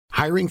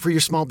Hiring for your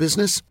small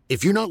business?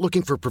 If you're not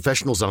looking for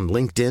professionals on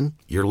LinkedIn,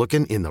 you're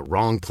looking in the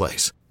wrong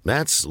place.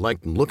 That's like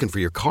looking for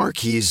your car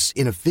keys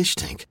in a fish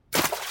tank.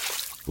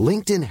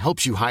 LinkedIn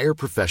helps you hire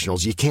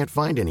professionals you can't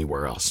find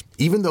anywhere else,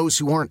 even those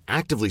who aren't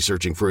actively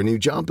searching for a new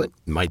job but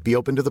might be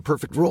open to the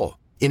perfect role.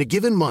 In a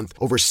given month,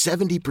 over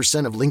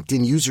 70% of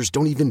LinkedIn users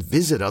don't even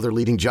visit other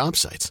leading job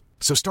sites.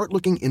 So start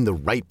looking in the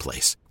right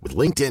place. With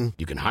LinkedIn,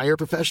 you can hire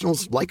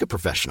professionals like a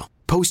professional.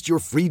 Post your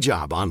free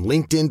job on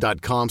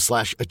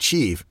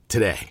linkedin.com/achieve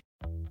today.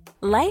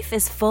 Life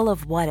is full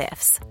of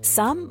what-ifs.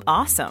 Some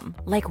awesome,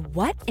 like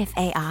what if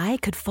AI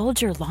could fold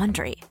your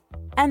laundry?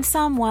 And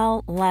some,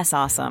 well, less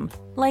awesome,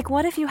 like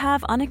what if you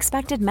have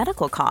unexpected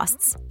medical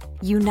costs?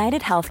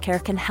 United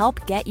Healthcare can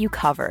help get you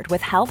covered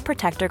with Health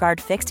Protector Guard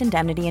fixed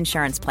indemnity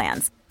insurance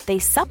plans. They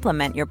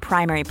supplement your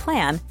primary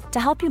plan to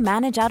help you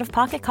manage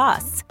out-of-pocket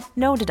costs.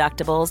 No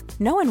deductibles,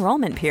 no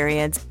enrollment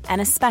periods,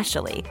 and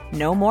especially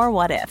no more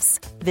what-ifs.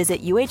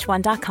 Visit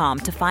uh1.com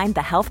to find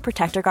the Health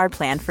Protector Guard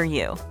plan for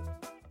you.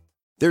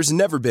 There's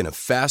never been a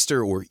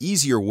faster or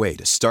easier way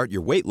to start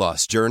your weight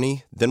loss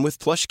journey than with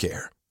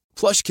PlushCare.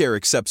 PlushCare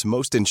accepts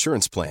most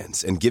insurance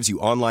plans and gives you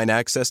online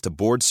access to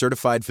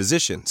board-certified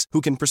physicians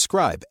who can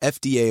prescribe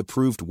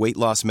FDA-approved weight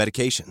loss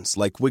medications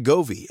like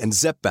Wegovy and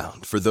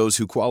Zepbound for those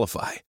who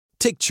qualify.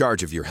 Take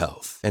charge of your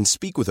health and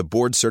speak with a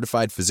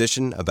board-certified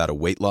physician about a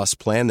weight loss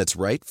plan that's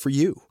right for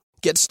you.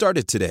 Get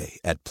started today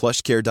at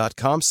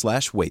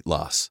plushcare.com/weight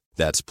loss.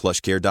 That's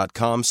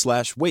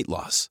plushcare.com/weight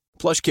loss.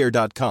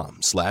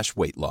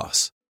 plushcare.com/weight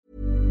loss.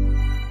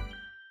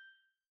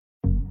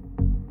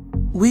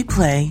 We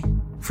play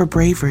for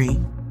bravery.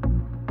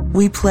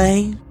 We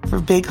play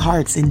for big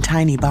hearts in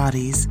tiny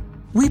bodies.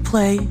 We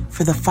play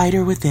for the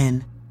fighter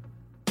within.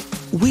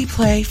 We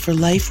play for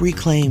life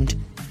reclaimed,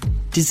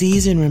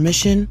 disease in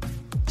remission,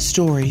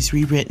 stories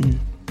rewritten.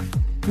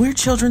 We're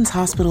Children's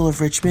Hospital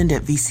of Richmond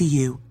at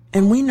VCU,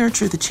 and we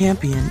nurture the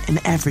champion in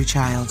every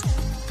child.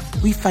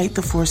 We fight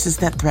the forces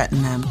that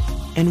threaten them,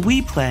 and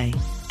we play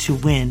to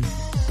win.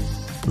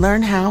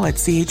 Learn how at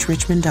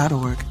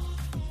chrichmond.org.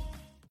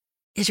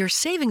 Is your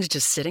savings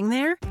just sitting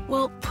there?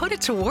 Well, put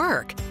it to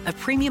work. A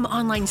premium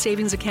online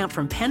savings account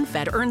from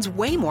PenFed earns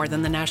way more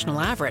than the national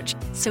average.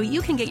 So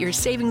you can get your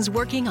savings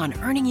working on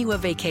earning you a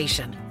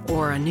vacation,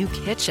 or a new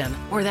kitchen,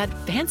 or that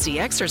fancy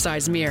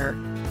exercise mirror.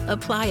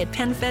 Apply at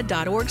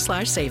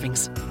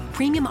PenFed.org/savings.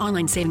 Premium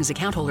online savings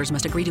account holders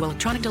must agree to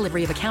electronic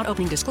delivery of account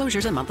opening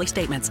disclosures and monthly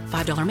statements.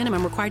 $5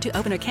 minimum required to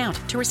open account.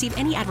 To receive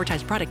any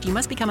advertised product, you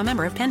must become a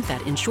member of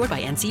PenFed, insured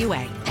by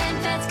NCUA.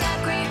 PenFed's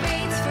got great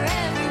rates for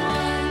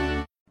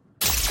everyone.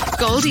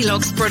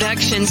 Goldilocks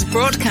Productions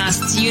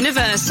broadcasts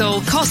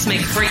universal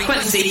cosmic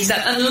frequencies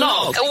that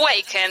unlock,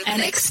 awaken,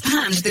 and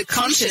expand the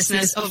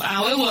consciousness of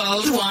our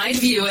worldwide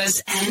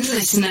viewers and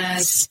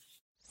listeners.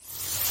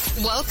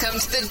 Welcome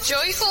to the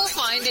Joyful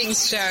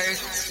Findings Show,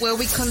 where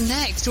we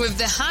connect with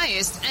the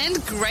highest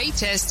and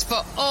greatest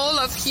for all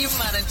of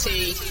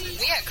humanity.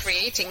 We are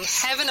creating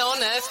heaven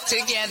on earth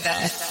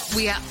together.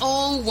 We are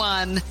all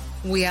one.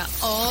 We are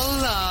all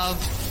love.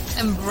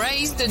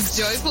 Embrace the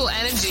joyful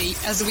energy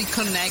as we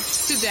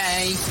connect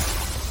today.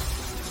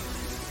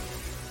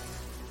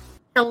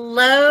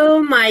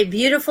 Hello, my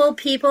beautiful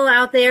people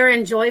out there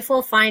in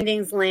Joyful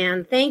Findings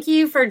Land. Thank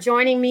you for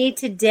joining me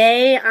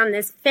today on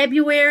this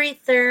February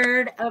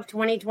 3rd of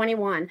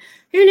 2021.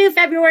 Who knew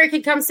February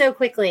could come so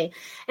quickly?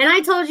 And I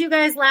told you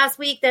guys last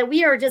week that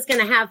we are just going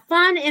to have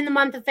fun in the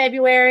month of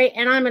February,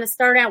 and I'm going to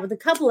start out with a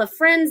couple of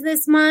friends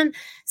this month,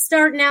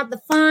 starting out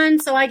the fun,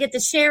 so I get to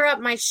share up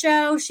my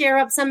show, share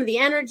up some of the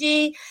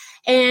energy.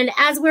 And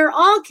as we're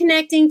all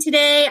connecting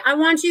today, I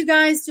want you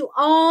guys to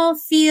all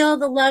feel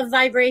the love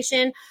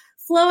vibration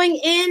flowing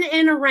in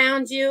and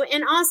around you,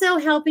 and also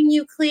helping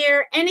you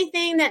clear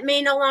anything that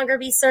may no longer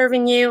be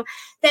serving you,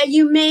 that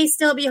you may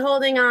still be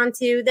holding on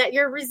to, that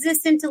you're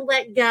resistant to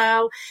let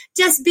go.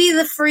 Just be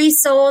the free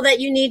soul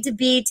that you need to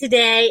be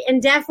today,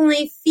 and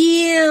definitely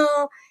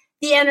feel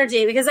the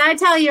energy. Because I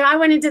tell you, I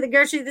went into the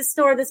grocery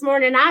store this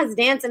morning, and I was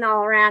dancing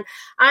all around.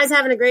 I was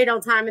having a great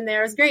old time in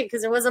there. It was great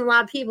because there wasn't a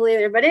lot of people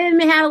either, but it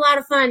had a lot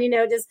of fun,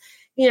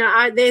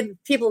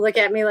 people look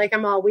at me like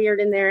I'm all weird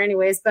in there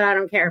anyways, but I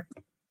don't care.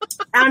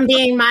 I'm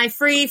being my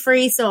free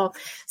soul.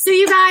 So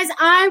you guys,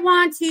 I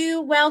want to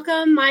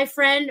welcome my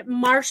friend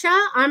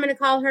Marsha. I'm going to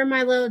call her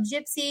my little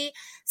gypsy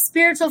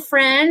spiritual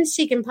friend.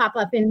 She can pop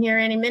up in here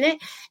any minute.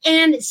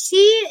 And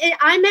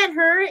I met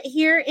her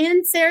here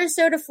in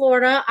Sarasota,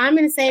 Florida. I'm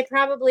going to say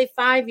probably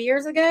 5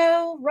 years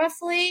ago,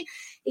 roughly.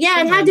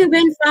 Yeah, it had to have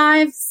been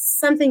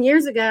 5-something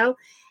years ago.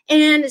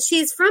 And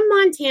she's from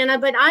Montana,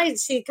 but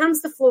she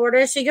comes to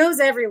Florida. She goes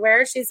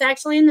everywhere. She's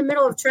actually in the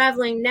middle of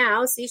traveling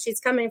now. See, she's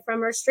coming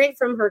straight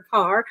from her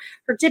car,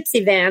 her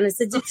gypsy van.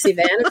 It's a gypsy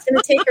van. It's going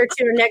to take her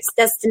to her next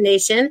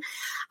destination.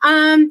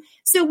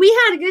 So we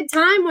had a good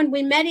time when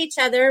we met each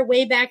other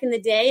way back in the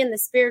day in the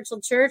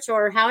spiritual church,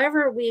 or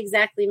however we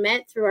exactly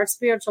met, through our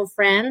spiritual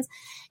friends.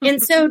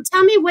 And so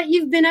tell me what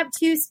you've been up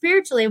to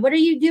spiritually. What are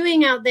you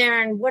doing out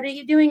there? And what are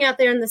you doing out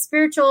there in the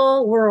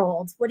spiritual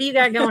world? What do you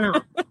got going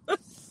on?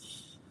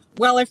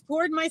 Well, I've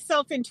poured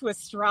myself into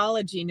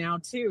astrology now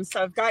too.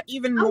 So I've got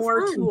even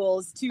more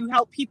tools to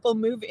help people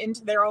move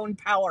into their own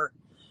power,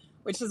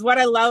 which is what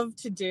I love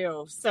to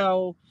do.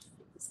 So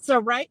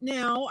right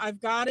now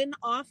I've got an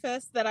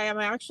office that I am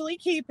actually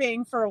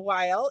keeping for a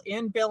while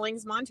in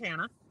Billings,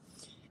 Montana.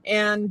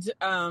 And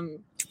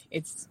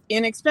it's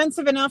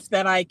inexpensive enough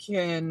that I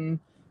can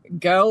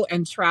go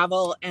and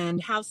travel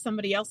and have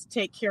somebody else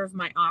take care of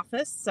my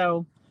office.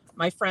 So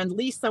my friend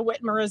Lisa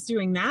Whitmer is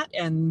doing that,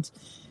 and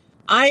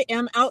I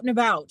am out and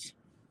about.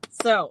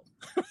 So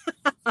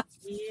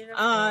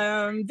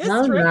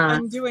this trip,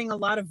 I'm doing a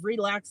lot of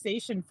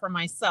relaxation for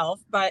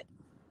myself, but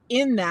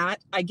in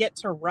that I get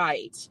to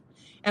write.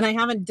 And I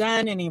haven't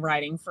done any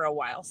writing for a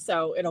while,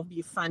 so it'll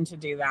be fun to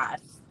do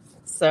that.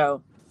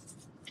 So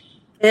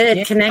good.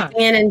 Yeah.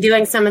 Connecting in and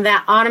doing some of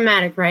that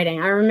automatic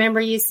writing. I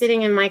remember you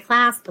sitting in my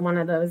class one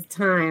of those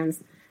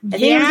times. I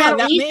think it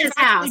was at Lisa's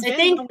house.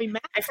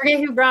 I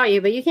forget who brought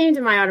you, but you came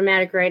to my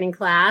automatic writing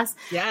class.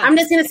 Yeah. I'm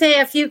just going to say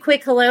a few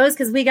quick hellos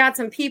because we got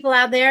some people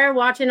out there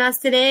watching us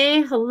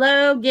today.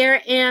 Hello,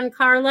 Garrett and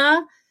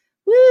Carla.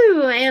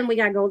 Woo! And we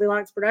got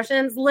Goldilocks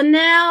Productions.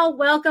 Linnell,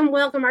 welcome.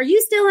 Are you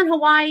still in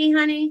Hawaii,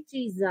 honey?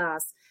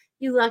 Jesus.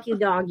 You lucky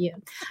dog, you.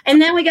 And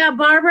then we got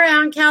Barbara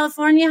out in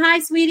California.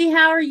 Hi, sweetie.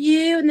 How are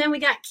you? And then we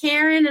got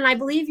Karen, and I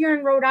believe you're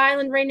in Rhode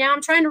Island right now.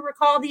 I'm trying to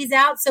recall these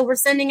out, so we're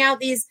sending out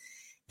these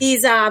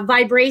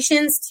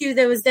vibrations to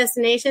those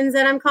destinations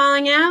that I'm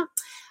calling out.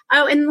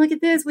 Oh, and look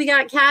at this. We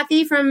got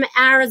Kathy from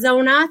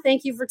Arizona.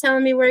 Thank you for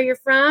telling me where you're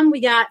from.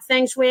 We got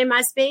Feng Shui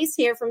My Space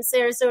here from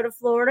Sarasota,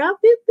 Florida.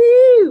 Boop,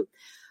 boop.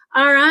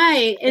 All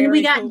right. And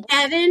we got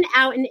Devin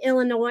out in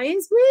Illinois.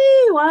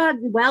 Woo!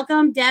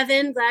 Welcome,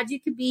 Devin. Glad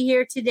you could be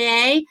here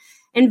today.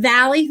 And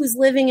Valley, who's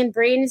living in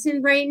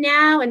Bradenton right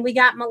now. And we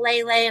got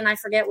Malele, and I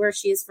forget where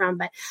she is from.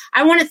 But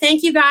I want to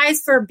thank you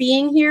guys for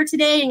being here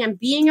today and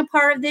being a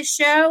part of this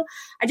show.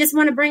 I just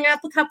want to bring up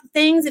a couple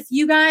things. If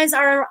you guys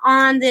are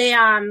on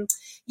the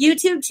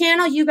YouTube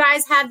channel, you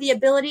guys have the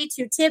ability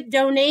to tip,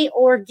 donate,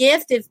 or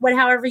gift,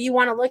 however you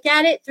want to look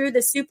at it, through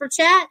the super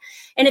chat.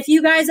 And if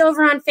you guys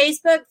over on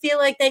Facebook feel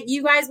like that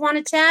you guys want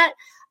to chat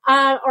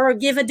or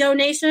give a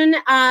donation,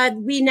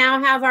 we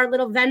now have our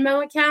little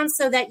Venmo account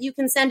so that you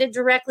can send it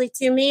directly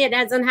to me. It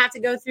doesn't have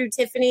to go through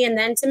Tiffany and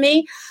then to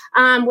me.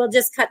 We'll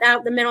just cut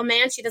out the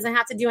middleman. She doesn't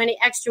have to do any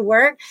extra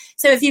work.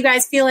 So if you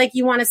guys feel like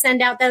you want to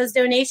send out those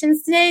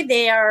donations today,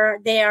 they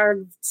are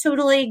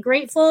totally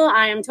grateful.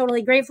 I am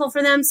totally grateful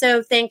for them.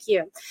 So thank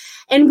you.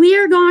 And we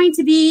are going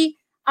to be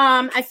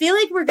I feel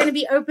like we're going to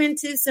be open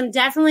to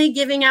definitely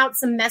giving out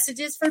some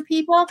messages for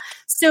people.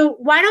 So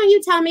why don't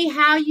you tell me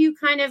how you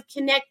kind of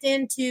connect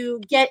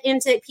get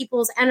into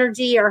people's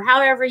energy, or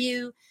however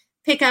you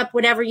pick up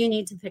whatever you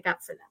need to pick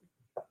up for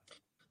them?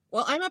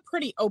 Well, I'm a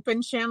pretty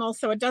open channel,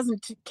 so it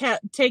doesn't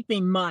take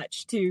me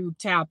much to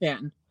tap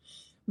in.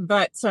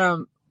 But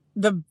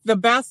the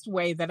best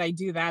way that I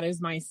do that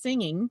is my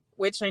singing,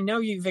 which I know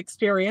you've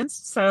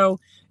experienced. So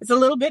it's a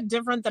little bit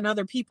different than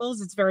other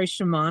people's. It's very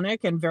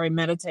shamanic and very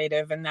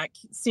meditative, and that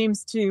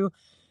seems to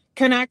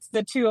connect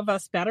the two of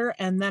us better.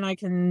 And then I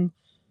can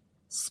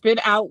spit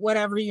out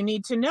whatever you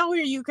need to know, or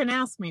you can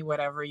ask me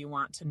whatever you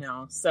want to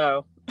know.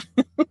 So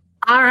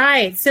all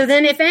right. So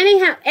then if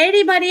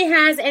anybody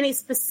has any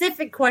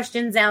specific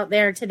questions out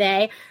there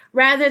today,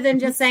 rather than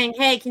just saying,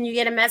 hey, can you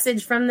get a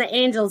message from the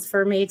angels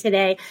for me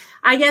today?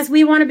 I guess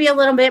we want to be a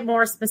little bit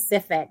more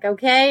specific.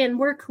 Okay. And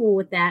we're cool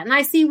with that. And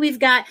I see we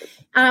got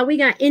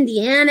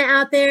Indiana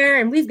out there,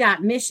 and we've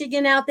got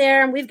Michigan out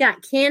there, and we've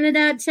got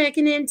Canada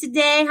checking in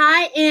today.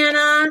 Hi,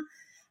 Anna.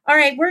 All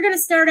right, we're going to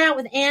start out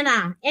with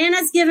Anna.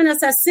 Anna's giving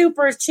us a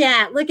super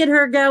chat. Look at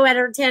her go at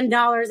her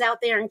 $10 out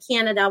there in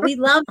Canada. We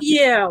love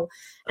you.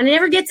 And I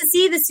never get to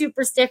see the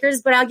super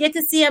stickers, but I'll get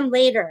to see them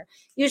later.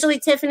 Usually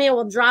Tiffany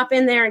will drop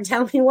in there and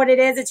tell me what it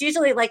is. It's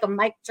usually like a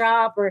mic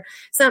drop or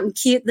something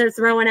cute they're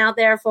throwing out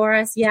there for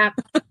us. Yeah.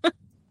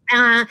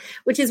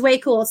 Which is way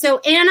cool. So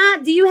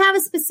Anna, do you have a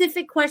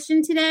specific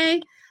question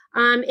today?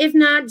 If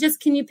not,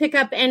 just can you pick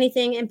up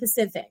anything in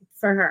Pacific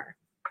for her?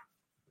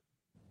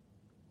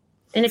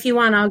 And if you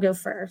want, I'll go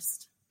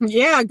first.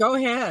 Yeah, go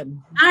ahead.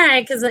 All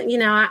right, because,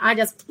 I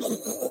just...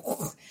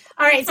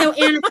 All right, so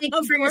Anna, thank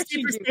you for your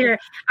super sticker.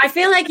 I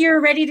feel like you're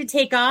ready to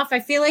take off.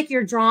 I feel like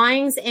your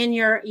drawings and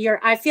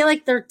I feel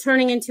like they're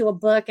turning into a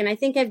book, and I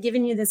think I've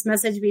given you this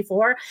message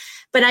before,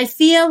 but I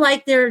feel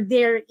like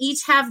they're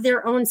each have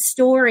their own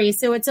story.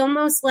 So it's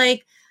almost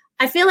like,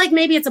 I feel like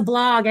maybe it's a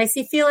blog. I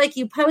feel like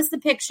you post the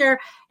picture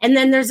and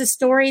then there's a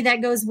story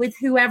that goes with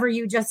whoever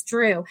you just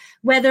drew,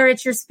 whether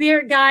it's your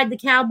spirit guide, the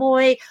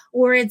cowboy,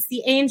 or it's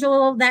the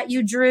angel that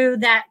you drew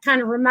that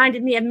kind of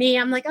reminded me of me.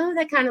 I'm like, oh,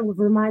 that kind of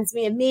reminds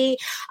me of me.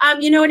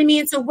 You know what I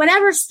mean? So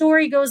whatever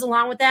story goes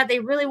along with that,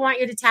 they really want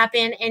you to tap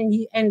in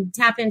and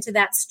tap into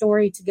that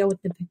story to go with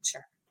the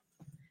picture.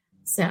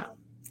 So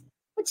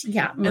what you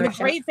got, Marisha? And the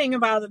great thing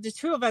about the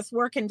two of us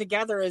working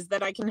together is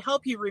that I can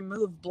help you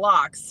remove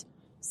blocks.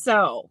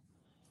 So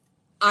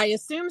I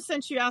assume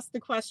since you asked the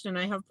question,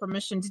 I have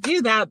permission to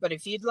do that. But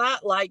if you'd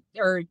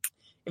or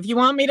if you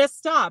want me to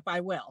stop,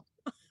 I will.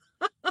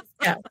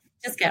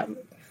 Just go.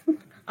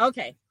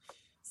 Okay.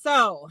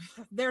 So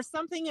there's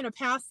something in a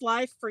past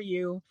life for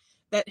you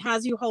that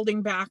has you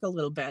holding back a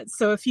little bit.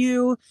 So if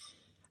you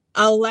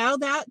allow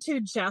that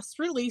to just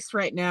release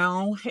right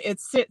now, it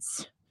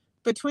sits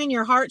between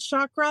your heart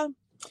chakra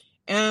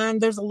and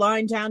there's a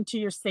line down to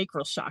your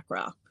sacral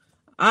chakra.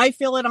 I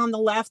feel it on the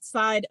left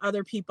side.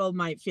 Other people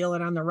might feel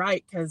it on the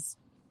right because,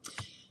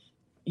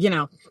 you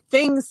know,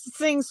 things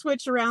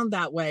switch around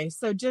that way.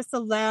 So just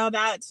allow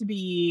that to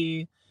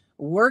be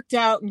worked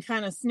out and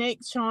kind of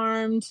snake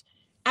charmed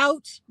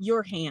out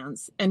your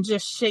hands and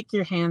just shake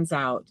your hands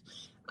out.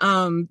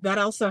 That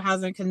also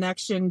has a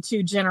connection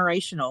to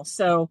generational.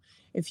 So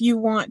if you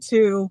want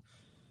to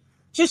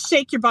just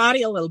shake your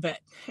body a little bit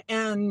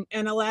and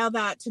allow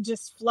that to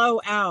just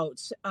flow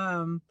out.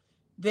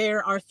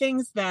 There are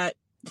things that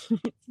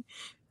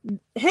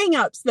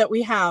hang-ups that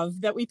we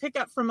have that we pick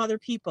up from other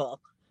people.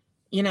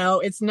 You know,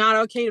 it's not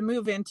okay to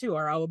move into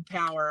our own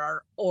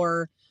power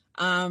or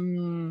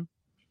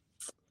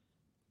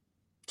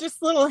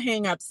just little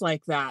hang-ups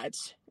like that.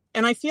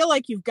 And I feel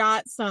like you've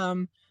got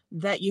some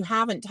that you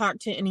haven't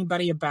talked to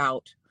anybody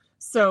about.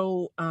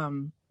 So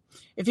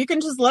if you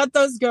can just let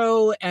those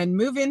go and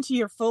move into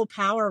your full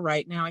power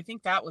right now, I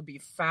think that would be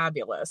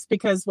fabulous,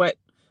 because what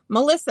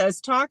Melissa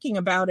is talking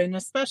about, and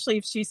especially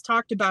if she's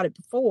talked about it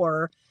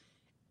before,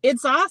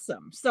 it's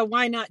awesome. So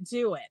why not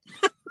do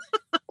it?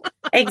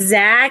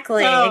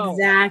 Exactly.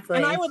 Exactly.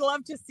 And I would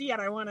love to see it.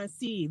 I want to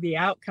see the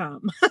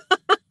outcome.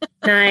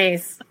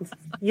 Nice.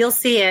 You'll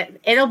see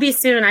it. It'll be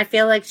soon. I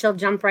feel like she'll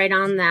jump right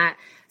on that.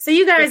 So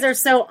you guys are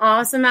so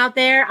awesome out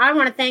there. I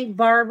want to thank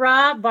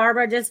Barbara.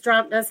 Barbara just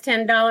dropped us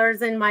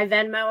 $10 in my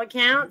Venmo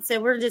account.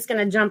 So we're just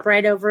going to jump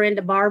right over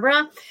into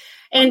Barbara.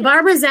 And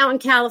Barbara's out in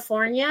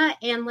California.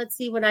 And let's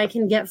see what I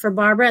can get for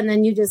Barbara. And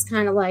then you just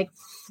kind of like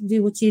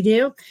do what you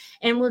do.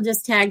 And we'll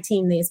just tag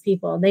team these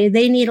people. They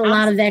need a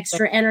lot of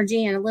extra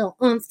energy and a little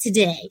oomph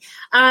today.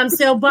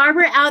 So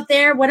Barbara out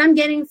there, what I'm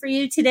getting for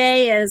you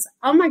today is,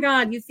 oh my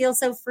God, you feel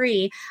so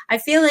free. I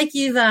feel like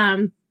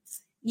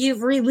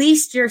you've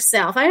released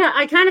yourself.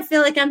 I kind of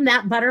feel like I'm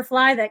that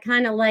butterfly that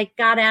kind of like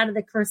got out of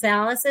the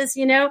chrysalis,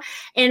 you know,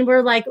 and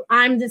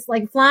I'm just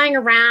like flying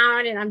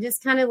around and I'm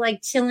just kind of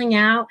like chilling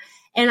out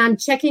and I'm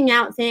checking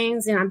out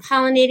things and I'm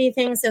pollinating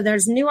things. So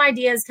there's new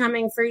ideas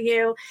coming for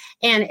you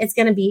and it's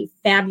going to be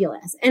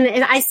fabulous. And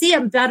I see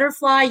a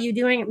butterfly,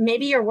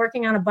 maybe you're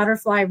working on a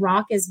butterfly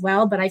rock as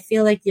well, but I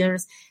feel like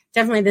there's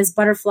definitely this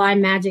butterfly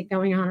magic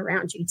going on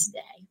around you today.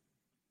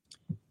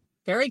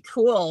 Very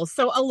cool.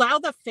 So allow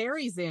the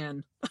fairies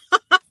in.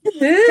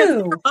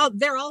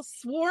 They're all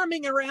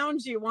swarming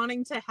around you,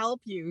 wanting to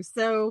help you.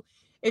 So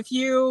if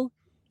you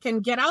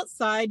can get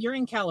outside, you're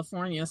in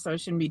California, so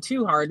it shouldn't be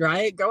too hard,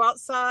 right? Go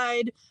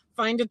outside,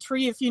 find a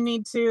tree if you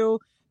need to,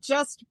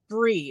 just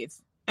breathe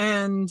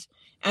and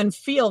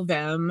feel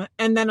them,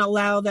 and then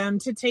allow them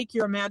to take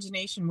your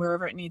imagination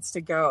wherever it needs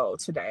to go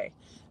today.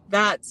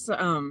 That's,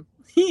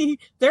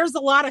 there's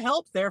a lot of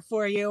help there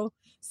for you.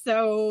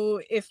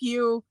 So if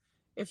you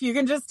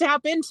can just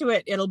tap into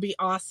it, it'll be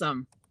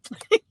awesome.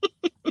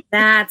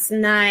 That's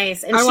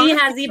nice. And she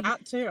has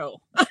that too.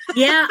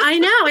 Yeah, I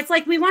know. It's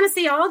like we want to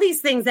see all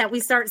these things that we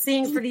start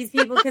seeing for these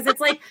people, because it's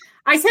like,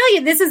 I tell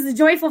you, this is the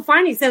joyful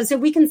finding. So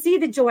we can see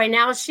the joy.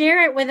 Now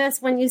share it with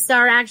us when you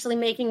start actually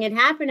making it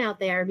happen out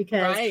there,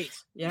 because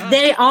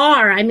they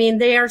are. I mean,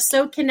 they are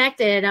so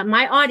connected.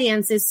 My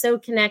audience is so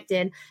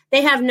connected.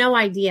 They have no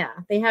idea.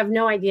 They have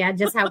no idea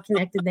just how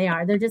connected they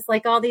are. They're just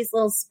like all these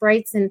little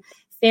sprites and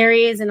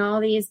fairies and all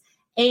these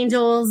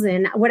angels,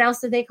 and what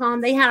else did they call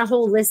them? They had a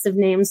whole list of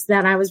names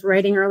that I was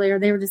writing earlier.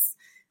 They were just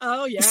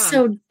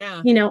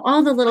you know,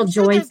 all the little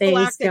joy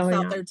things going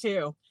on there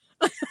too.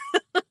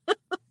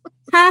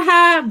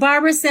 Haha.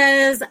 Barbara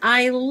says,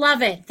 I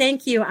love it.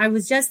 Thank you. I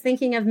was just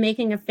thinking of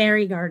making a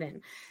fairy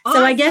garden.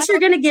 So I guess you're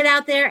going to get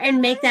out there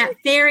and make that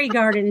fairy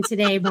garden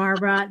today,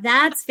 Barbara.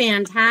 That's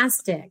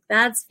fantastic.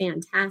 That's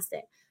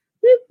fantastic.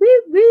 Woo,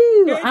 woo,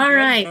 woo. Good, all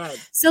right. Good.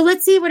 So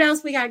let's see what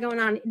else we got going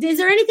on. Is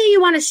there anything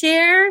you want to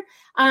share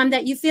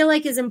that you feel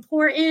like is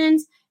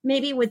important,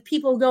 maybe with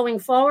people going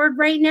forward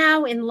right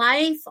now in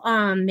life?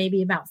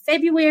 Maybe about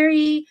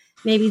February,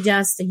 maybe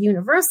just a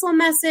universal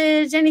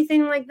message,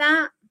 anything like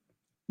that?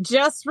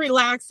 Just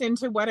relax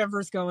into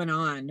whatever's going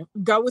on.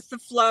 Go with the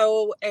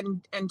flow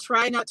and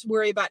try not to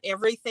worry about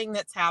everything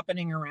that's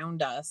happening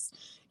around us.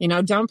 You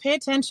know, don't pay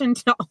attention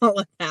to all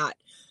of that.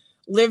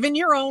 Live in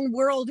your own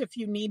world if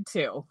you need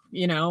to.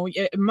 You know,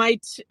 it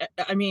might,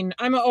 I mean,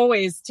 I'm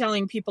always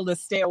telling people to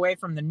stay away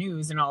from the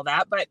news and all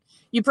that, but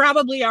you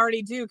probably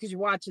already do because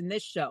you're watching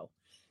this show.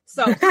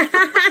 So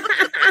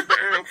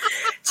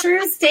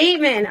true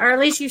statement, or at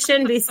least you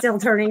shouldn't be still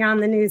turning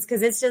on the news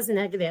because it's just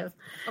negative.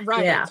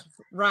 Right. Yeah.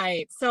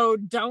 Right. So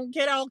don't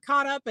get all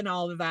caught up in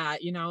all of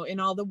that, you know, in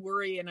all the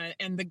worry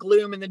and the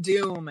gloom and the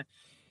doom.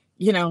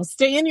 You know,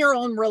 stay in your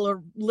own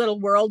little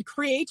world,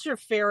 create your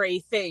fairy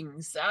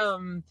things,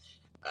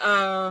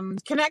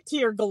 connect to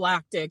your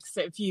galactics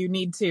if you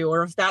need to,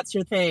 or if that's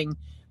your thing,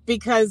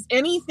 because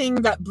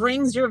anything that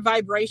brings your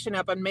vibration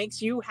up and makes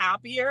you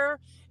happier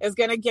is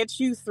going to get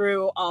you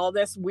through all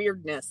this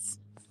weirdness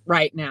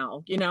right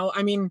now. You know,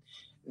 I mean,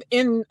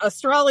 in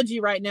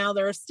astrology right now,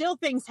 there are still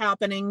things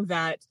happening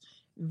that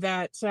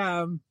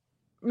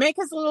make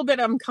us a little bit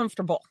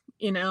uncomfortable,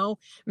 you know,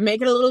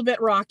 make it a little bit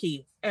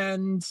rocky.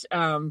 And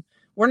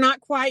we're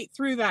not quite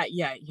through that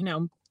yet, you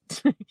know.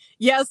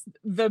 Yes,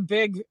 the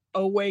big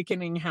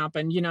awakening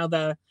happened, you know,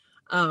 the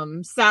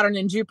Saturn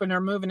and Jupiter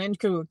are moving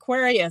into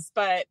Aquarius,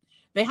 but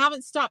they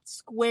haven't stopped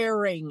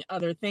squaring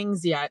other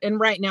things yet. And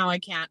right now I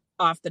can't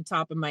off the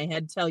top of my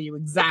head tell you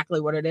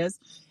exactly what it is.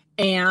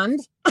 And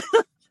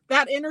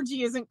that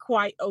energy isn't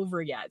quite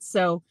over yet.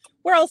 So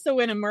we're also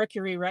in a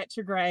Mercury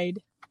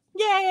retrograde.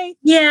 Yay.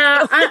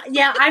 Yeah.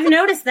 I've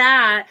noticed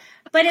that.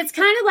 But it's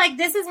kind of like,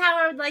 this is how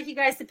I would like you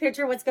guys to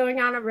picture what's going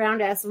on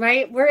around us,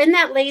 right? We're in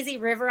that lazy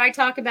river I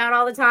talk about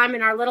all the time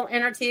in our little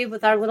inner tube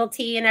with our little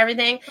tea and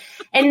everything.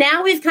 And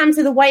now we've come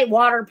to the white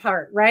water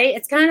part, right?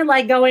 It's kind of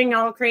like going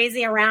all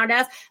crazy around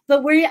us,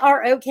 but we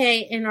are okay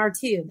in our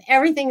tube.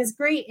 Everything is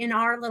great in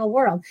our little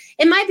world.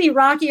 It might be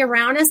rocky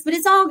around us, but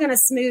it's all going to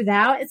smooth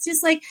out. It's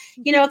just like,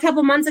 you know, a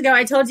couple months ago,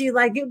 I told you,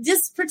 like,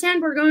 just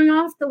pretend we're going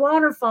off the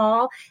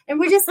waterfall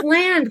and we just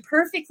land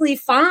perfectly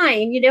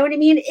fine. You know what I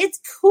mean? It's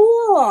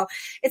cool.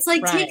 It's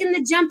like taking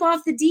the jump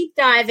off the deep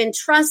dive and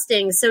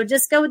trusting. So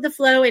just go with the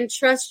flow and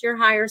trust your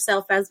higher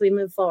self as we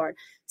move forward.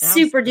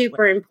 Super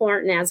duper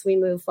important as we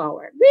move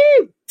forward.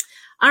 Woo!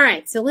 All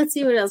right. So let's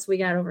see what else we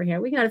got over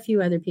here. We got a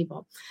few other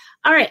people.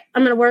 All right.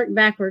 I'm going to work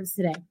backwards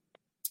today.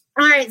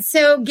 All right.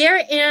 So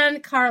Garrett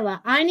and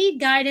Carla, I need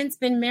guidance.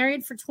 Been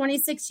married for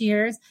 26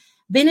 years.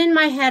 Been in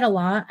my head a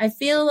lot. I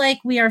feel like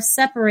we are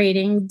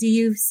separating. Do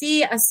you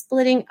see us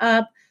splitting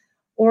up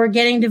or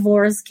getting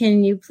divorced?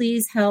 Can you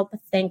please help?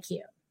 Thank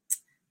you.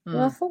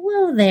 Well,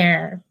 hello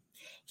there.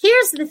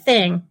 Here's the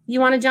thing. You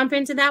want to jump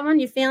into that one?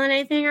 You feeling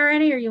anything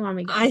already, or you want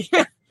me to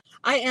go?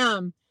 I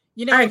am.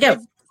 You know, all right, go.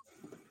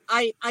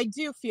 I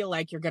do feel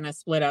like you're going to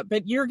split up,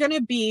 but you're going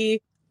to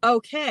be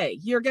okay.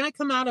 You're going to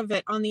come out of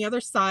it on the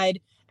other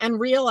side and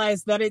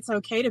realize that it's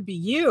okay to be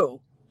you,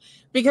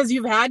 because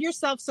you've had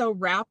yourself so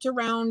wrapped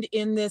around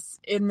in this,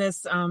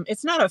 it's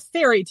not a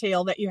fairy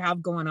tale that you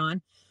have going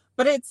on,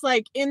 but it's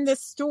like in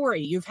this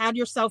story, you've had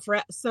yourself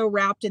so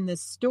wrapped in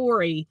this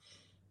story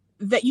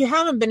that you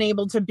haven't been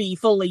able to be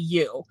fully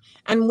you.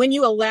 And when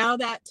you allow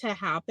that to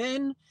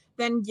happen,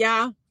 then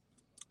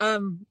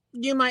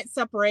you might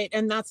separate,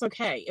 and that's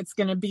okay. It's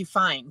going to be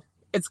fine.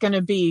 It's going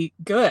to be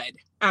good,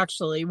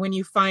 actually, when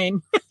you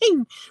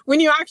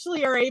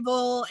actually are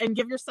able and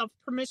give yourself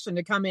permission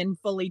to come in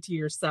fully to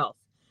yourself.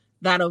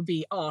 That'll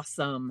be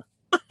awesome.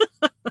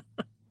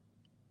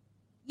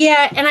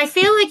 Yeah, and I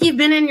feel like you've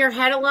been in your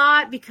head a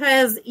lot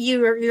because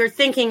you're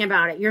thinking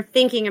about it. You're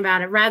thinking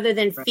about it rather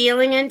than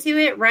feeling into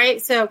it,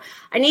 right? So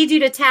I need you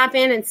to tap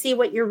in and see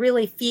what you're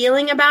really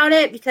feeling about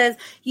it, because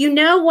you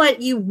know what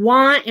you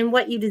want and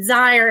what you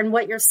desire and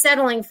what you're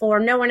settling for.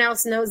 No one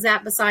else knows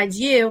that besides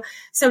you.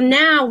 So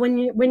now when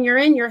you're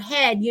in your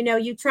head, you know,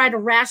 you try to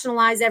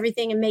rationalize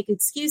everything and make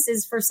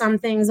excuses for some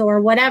things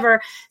or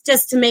whatever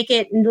just to make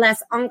it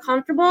less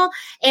uncomfortable.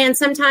 And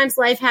sometimes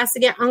life has to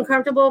get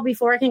uncomfortable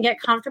before it can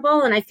get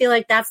comfortable. And I feel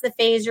like that's the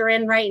phase you're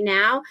in right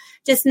now.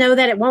 Just know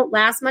that it won't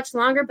last much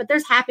longer, but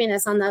there's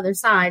happiness on the other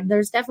side.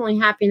 There's definitely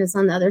happiness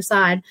on the other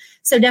side.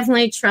 So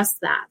definitely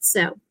trust that.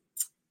 So,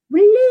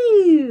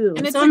 woo!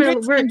 And it's a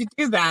good time to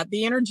do that.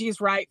 The energy is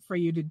right for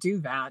you to do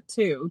that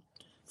too,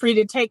 for you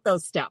to take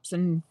those steps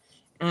and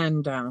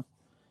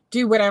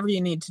do whatever you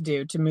need to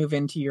do to move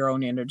into your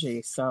own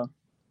energy. So,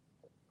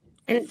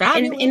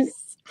 fabulous.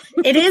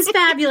 It is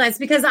fabulous,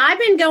 because I've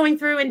been going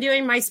through and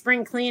doing my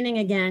spring cleaning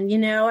again. You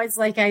know, it's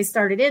like I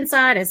started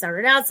inside, I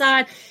started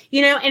outside,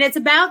 you know, and it's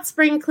about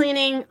spring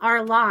cleaning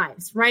our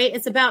lives, right?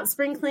 It's about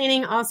spring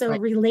cleaning also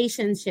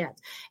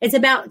relationships. It's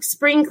about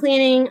spring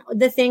cleaning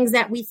the things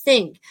that we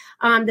think,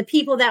 the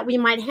people that we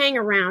might hang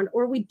around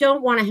or we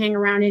don't want to hang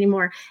around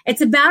anymore.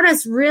 It's about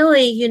us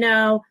really, you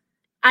know,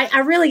 I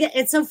really get,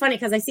 it's so funny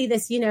because I see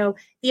this, you know,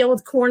 the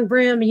old corn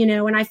broom, you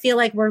know, and I feel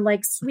like we're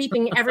like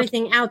sweeping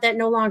everything out that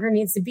no longer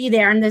needs to be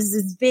there. And there's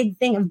this big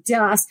thing of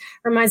dust.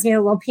 Reminds me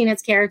of a little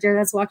Peanuts character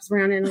that's walks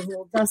around in a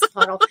little dust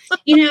puddle,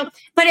 you know,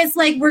 but it's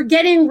like we're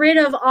getting rid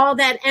of all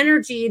that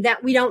energy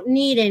that we don't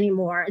need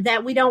anymore,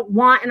 that we don't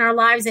want in our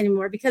lives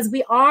anymore, because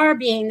we are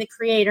being the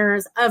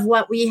creators of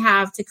what we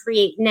have to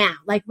create now.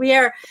 Like we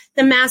are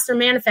the master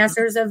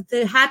manifestors of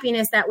the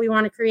happiness that we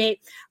want to create,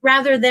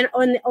 rather than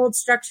on the old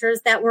structures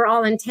that were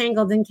all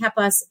entangled and kept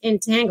us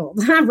entangled,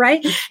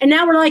 right? And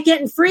now we're like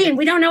getting free and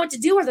we don't know what to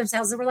do with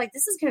ourselves. And we're like,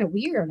 this is kind of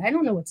weird. I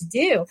don't know what to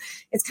do.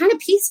 It's kind of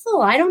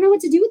peaceful. I don't know what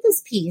to do with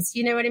this peace.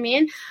 You know what I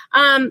mean?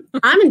 I'm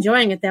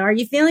enjoying it though. Are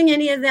you feeling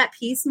any of that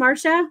peace,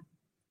 Marcia?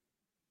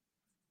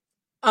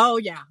 Oh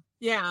yeah.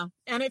 Yeah.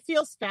 And it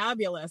feels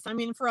fabulous. I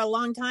mean, for a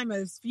long time I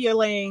was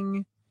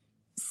feeling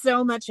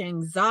so much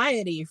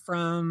anxiety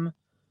from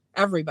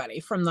everybody,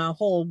 from the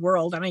whole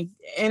world. And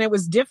it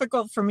was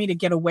difficult for me to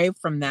get away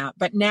from that.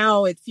 But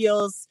now it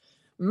feels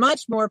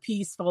much more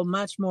peaceful,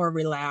 much more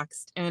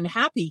relaxed and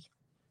happy.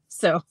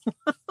 So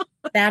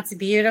That's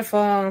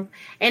beautiful.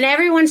 And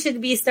everyone should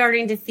be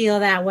starting to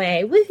feel that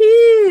way.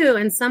 Woohoo!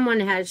 And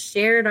someone has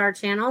shared our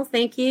channel.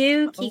 Thank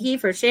you, Kiki,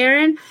 for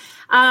sharing.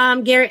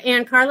 Garrett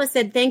and Carla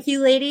said, thank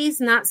you,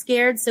 ladies. Not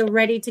scared, so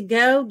ready to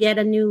go. Get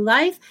a new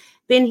life.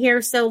 Been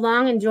here so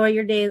long. Enjoy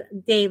your day,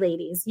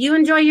 ladies. You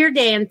enjoy your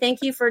day, and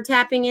thank you for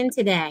tapping in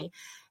today.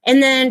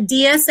 And then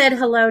Dia said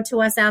hello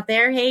to us out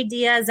there. Hey,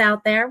 Dia is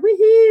out there.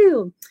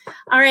 Woohoo!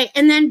 All right.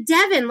 And then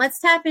Devin, let's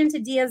tap into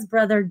Dia's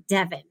brother,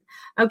 Devin.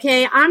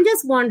 Okay, I'm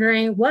just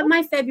wondering what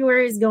my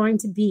February is going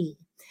to be.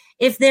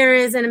 If there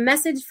is a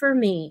message for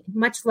me,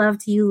 much love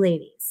to you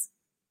ladies.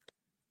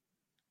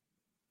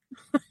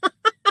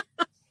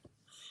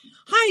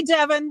 Hi,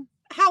 Devin.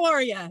 How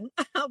are you?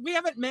 We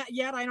haven't met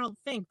yet, I don't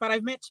think, but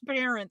I've met your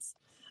parents.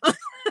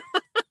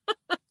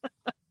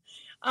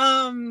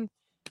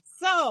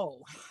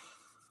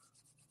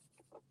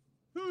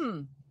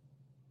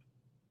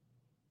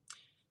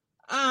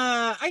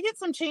 I get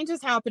some changes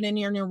happening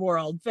in your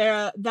world.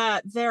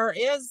 There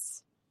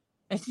is.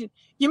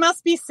 You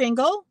must be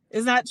single.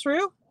 Is that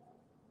true,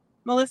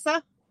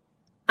 Melissa?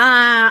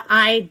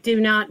 I do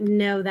not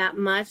know that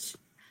much.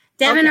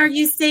 Devin, Are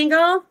you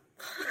single?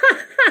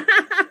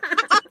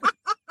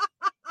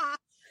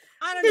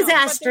 I don't know. Just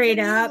ask straight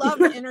up.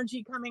 Love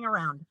energy coming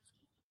around.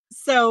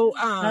 So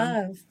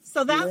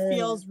that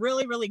feels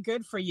really, really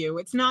good for you.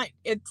 It's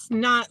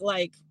not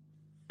like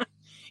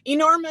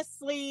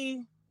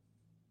enormously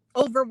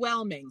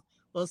overwhelming,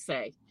 we'll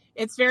say.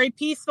 It's very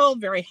peaceful,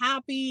 very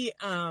happy,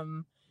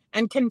 and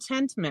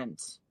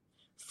contentment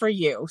for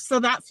you. So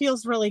that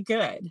feels really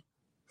good.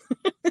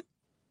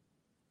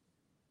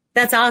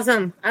 That's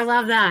awesome. I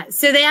love that.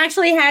 So they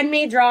actually had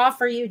me draw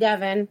for you,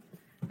 Devin.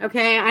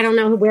 Okay, I don't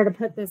know where to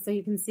put this so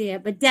you can see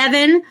it. But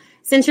Devin,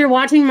 since you're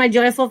watching my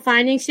Joyful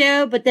Finding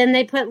show, but then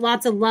they put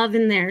lots of love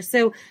in there.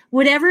 So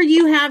whatever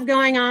you have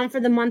going on for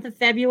the month of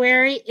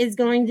February is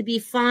going to be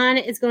fun.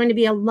 It's going to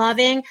be a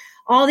loving.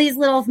 All these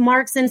little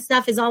marks and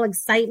stuff is all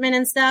excitement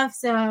and stuff.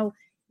 So,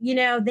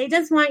 they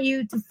just want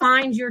you to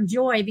find your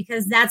joy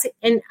because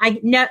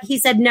he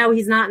said, no,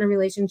 he's not in a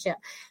relationship.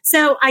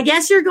 So I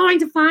guess you're going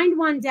to find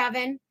one,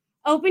 Devin.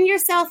 Open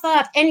yourself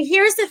up. And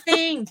here's the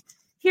thing.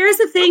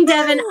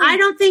 Devin. I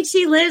don't think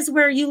she lives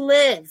where you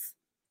live.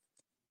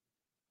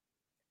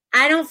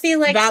 I don't feel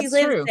like she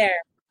lives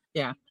there.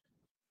 Yeah.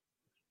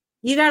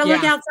 You got to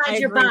look outside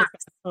your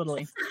box.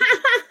 Totally.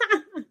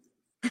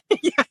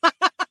 Yeah.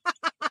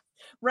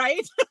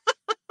 Right?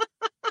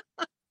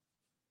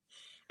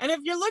 And if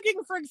you're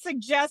looking for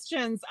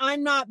suggestions,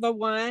 I'm not the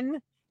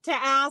one to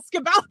ask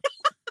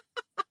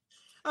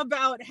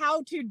about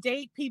how to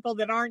date people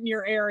that aren't in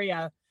your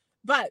area.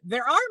 But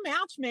there are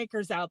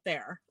matchmakers out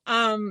there.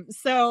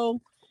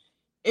 So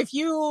if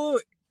you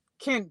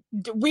can,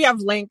 we have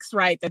links,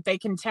 right, that they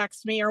can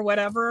text me or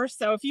whatever.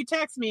 So if you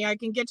text me, I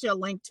can get you a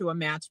link to a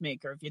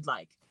matchmaker if you'd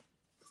like.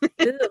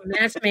 Ooh,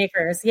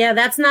 matchmakers. Yeah,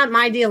 that's not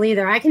my deal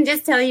either. I can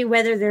just tell you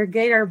whether they're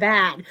good or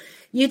bad.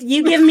 You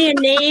give me a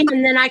name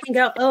and then I can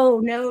go, oh,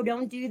 no,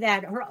 don't do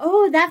that. Or,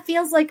 oh, that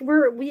feels like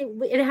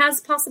it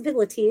has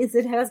possibilities.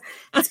 It has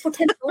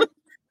potential.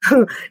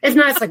 If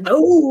not, it's like,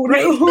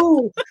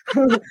 no.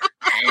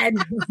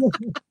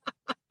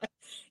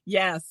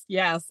 Yes,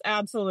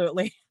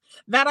 absolutely.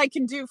 That I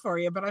can do for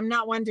you, but I'm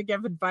not one to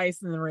give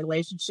advice in the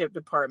relationship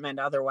department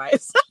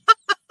otherwise.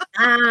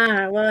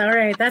 Well, all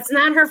right. That's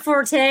not her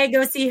forte.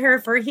 Go see her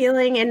for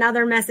healing and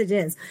other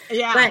messages.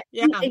 Yeah. But,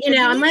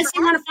 unless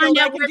you want to find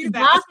out where the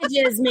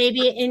blockage is,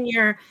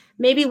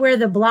 maybe where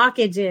the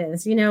blockage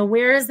is,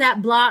 where is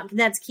that block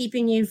that's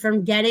keeping you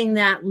from getting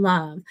that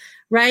love,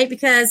 right?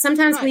 Because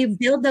sometimes we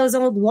build those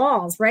old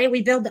walls, right?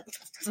 We build up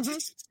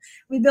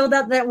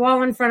that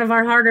wall in front of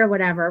our heart or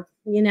whatever,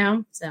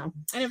 so.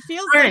 And it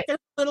feels like there's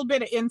a little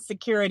bit of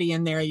insecurity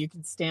in there you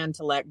can stand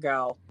to let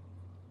go.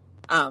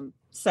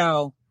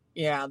 So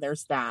yeah,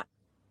 there's that.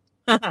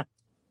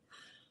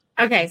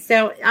 Okay,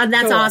 so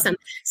that's cool. Awesome.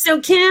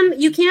 So, Kim,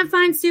 you can't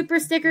find super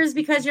stickers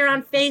because you're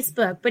on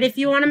Facebook. But if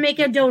you want to make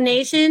a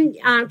donation,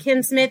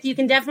 Kim Smith, you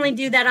can definitely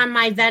do that on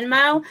my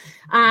Venmo.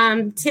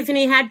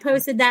 Tiffany had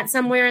posted that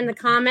somewhere in the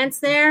comments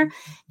there.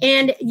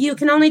 And you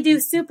can only do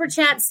super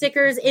chat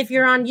stickers if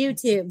you're on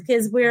YouTube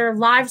because we're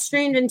live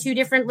streamed in 2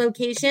 different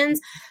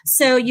locations.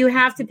 So you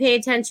have to pay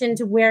attention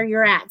to where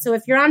you're at. So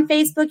if you're on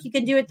Facebook, you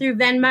can do it through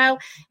Venmo.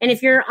 And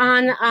if you're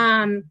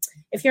on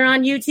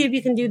YouTube,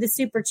 you can do the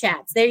super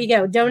chats. There you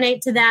go.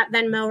 Donate to that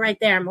Venmo right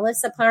there.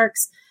 Melissa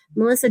Parks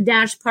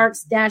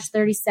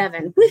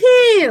 37.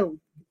 Woohoo!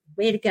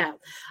 Way to go.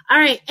 All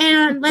right.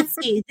 And let's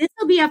see. This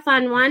will be a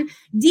fun one.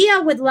 Dia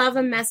would love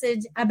a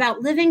message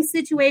about living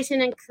situation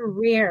and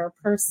career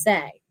per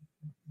se.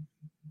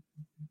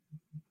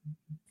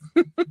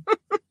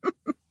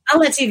 I'll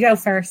let you go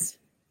first.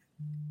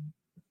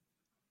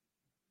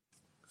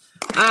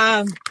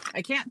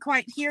 I can't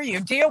quite hear you.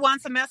 Dia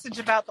wants a message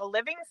about the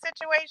living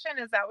situation.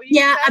 Is that what you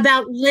said? Yeah,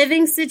 about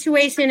living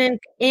situation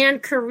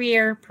and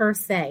career per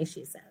se,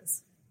 she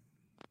says.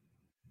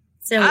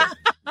 So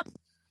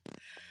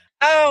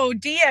oh,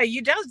 Dia,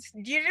 you do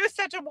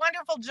such a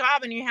wonderful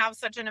job and you have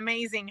such an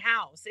amazing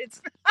house. It's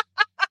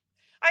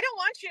I don't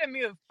want you to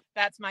move.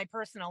 That's my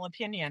personal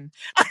opinion.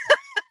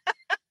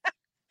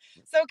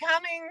 So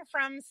coming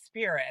from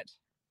spirit,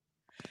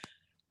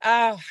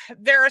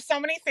 there are so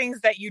many things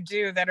that you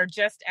do that are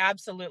just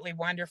absolutely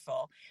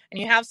wonderful.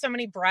 And you have so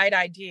many bright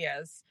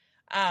ideas.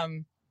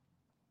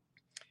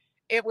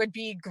 It would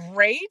be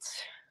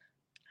great.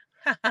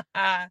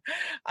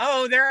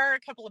 Oh, there are a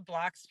couple of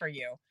blocks for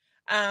you.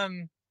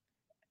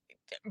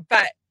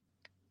 But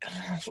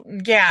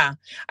yeah,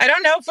 I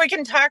don't know if we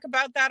can talk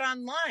about that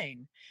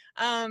online.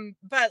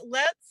 But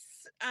let's,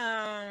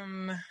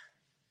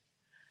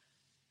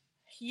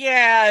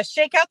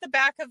 shake out the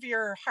back of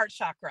your heart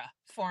chakra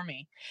for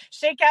me.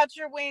 Shake out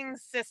your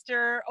wings,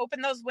 sister.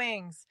 Open those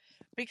wings,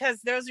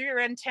 because those are your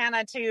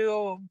antenna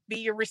to be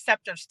your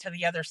receptors to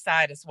the other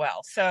side as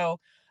well. So,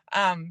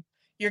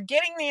 you're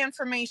getting the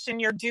information,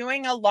 you're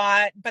doing a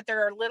lot, but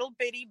there are little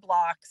bitty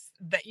blocks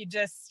that you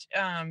just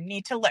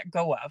need to let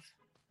go of.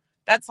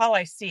 That's all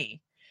I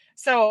see.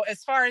 So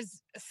as far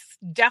as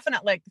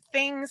definite like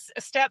things,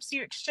 steps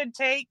you should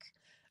take,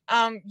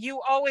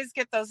 you always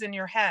get those in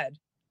your head.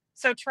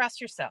 So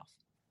trust yourself.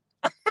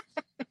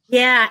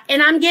 Yeah.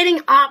 And I'm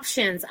getting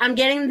options.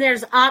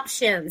 There's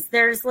options.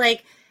 There's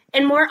like,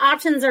 and more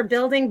options are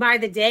building by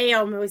the day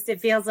almost. It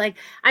feels like,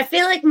 I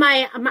feel like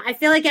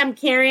I'm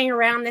carrying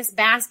around this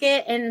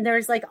basket, and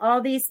there's like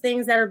all these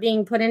things that are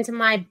being put into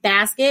my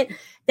basket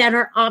that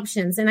are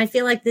options. And I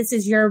feel like this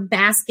is your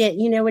basket.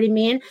 You know what I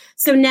mean?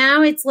 So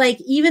now it's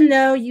like, even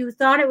though you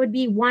thought it would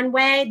be one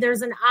way,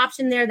 there's an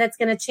option there that's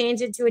going to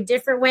change it to a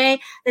different way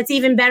that's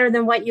even better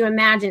than what you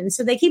imagined.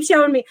 So they keep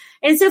showing me.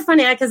 And it's so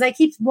funny because I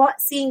keep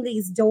seeing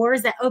these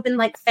doors that open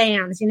like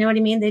fans. You know what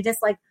I mean? They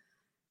just like,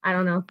 I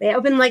don't know. They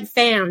open like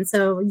fans.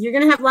 So you're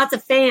going to have lots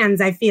of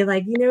fans, I feel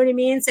like. You know what I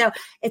mean? So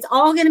it's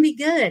all going to be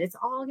good. It's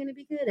all going to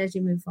be good as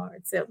you move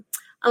forward. So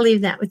I'll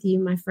leave that with you,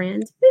 my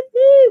friend.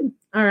 Woo-hoo.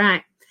 All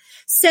right.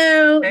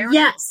 So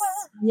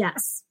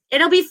yes.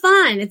 It'll be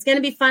fun. It's going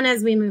to be fun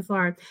as we move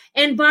forward.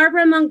 And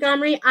Barbara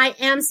Montgomery, I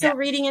am still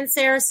reading in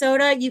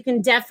Sarasota. You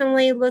can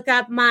definitely look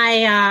up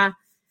my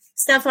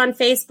stuff on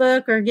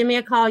Facebook or give me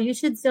a call. You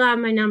should still have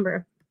my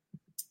number.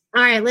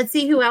 All right. Let's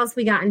see who else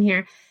we got in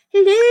here.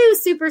 Hello,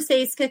 Super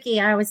Face Cookie.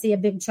 I always see a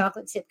big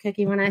chocolate chip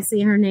cookie when I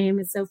see her name.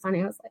 It's so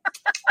funny. I was like,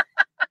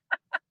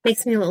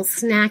 makes me a little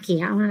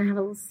snacky. I want to have a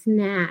little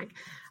snack.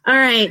 All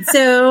right.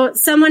 So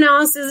someone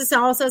else is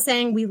also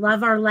saying we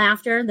love our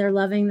laughter. They're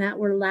loving that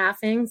we're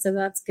laughing. So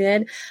that's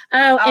good.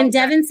 Oh, and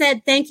Devin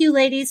said, thank you,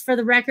 ladies, for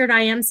the record.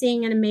 I am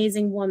seeing an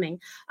amazing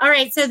woman. All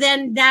right. So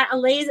then that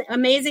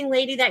amazing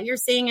lady that you're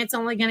seeing, it's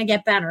only going to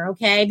get better.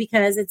 Okay.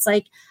 Because it's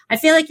like, I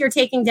feel like you're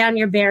taking down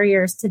your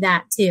barriers to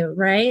that too.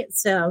 Right.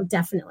 So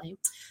definitely.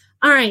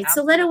 All right.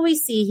 So what do we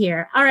see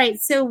here? All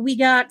right. So we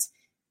got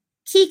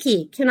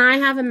Kiki, can I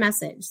have a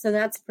message? So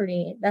that's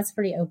pretty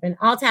open.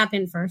 I'll tap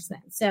in first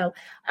then. So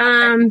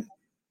let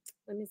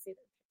me see their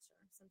picture.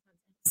 Sometimes I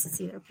have to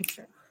see their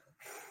picture.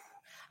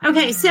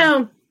 Okay,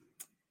 so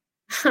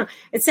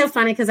it's so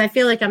funny because I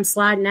feel like I'm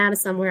sliding out of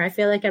somewhere. I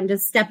feel like I'm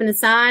just stepping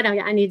aside.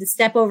 I need to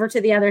step over to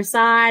the other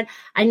side.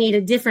 I need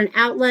a different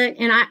outlet.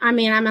 And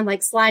I'm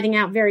like sliding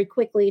out very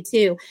quickly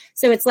too.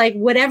 So it's like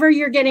whatever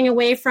you're getting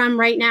away from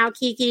right now,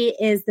 Kiki,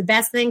 is the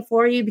best thing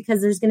for you because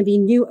there's going to be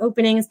new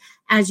openings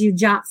as you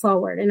jot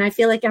forward. And I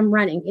feel like I'm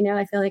running,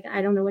 I feel like,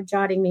 I don't know what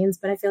jotting means,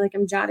 but I feel like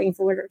I'm jotting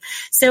forward.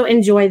 So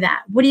enjoy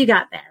that. What do you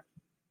got there?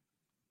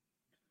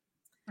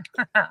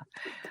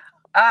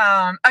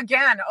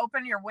 Again,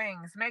 open your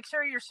wings. Make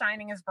sure you're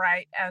shining as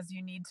bright as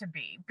you need to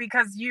be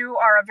because you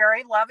are a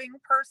very loving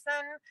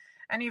person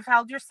and you've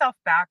held yourself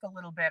back a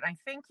little bit. I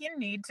think you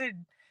needed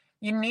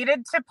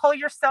to pull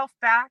yourself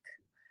back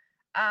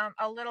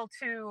a little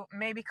to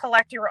maybe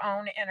collect your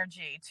own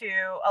energy, to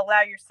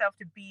allow yourself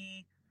to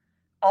be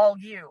all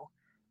you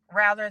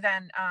rather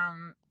than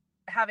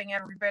having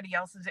everybody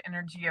else's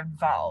energy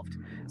involved.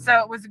 So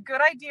it was a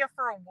good idea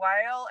for a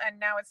while and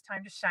now it's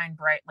time to shine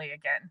brightly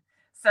again.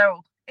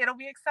 So it'll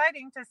be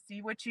exciting to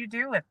see what you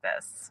do with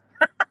this.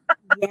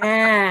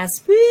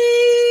 Yes. Woo!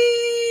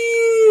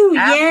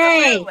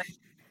 Yay.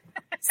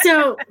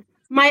 So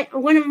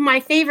one of my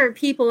favorite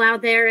people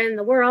out there in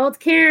the world,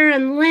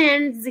 Karen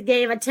Lynn,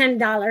 gave a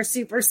 $10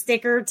 super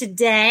sticker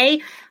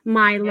today.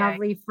 My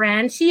lovely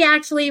friend. She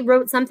actually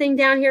wrote something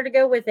down here to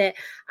go with it.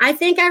 I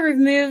think I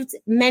removed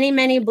many,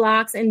 many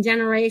blocks and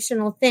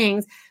generational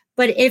things,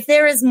 but if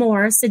there is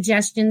more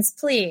suggestions,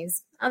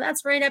 please. Oh,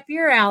 that's right up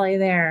your alley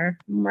there,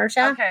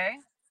 Marsha. Okay.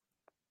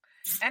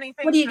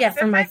 Anything what do you get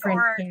from my friend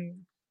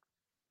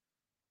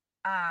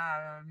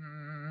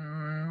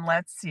Karen?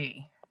 Let's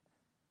see.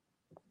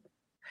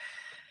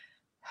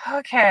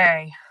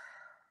 Okay.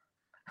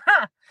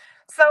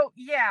 So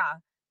yeah,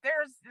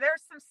 there's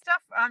some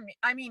stuff.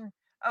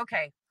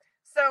 Okay.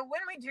 So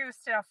when we do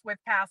stuff with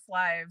past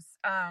lives,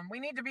 we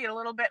need to be a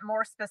little bit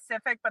more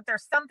specific, but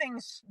there's something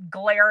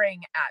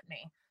glaring at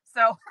me.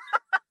 So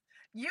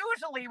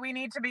usually we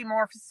need to be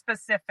more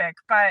specific,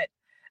 but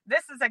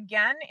this is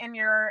again in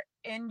your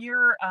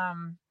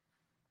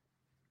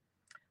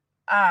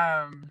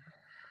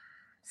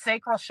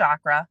sacral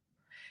chakra,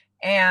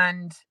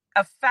 and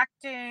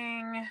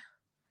affecting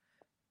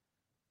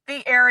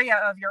the area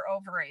of your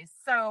ovaries.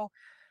 So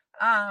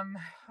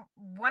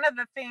one of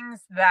the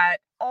things that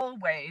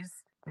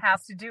always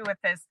has to do with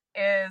this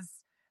is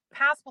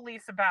past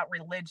beliefs about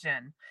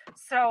religion.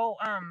 So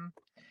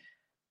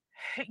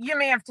you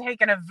may have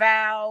taken a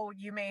vow,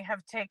 you may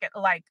have taken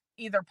like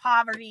either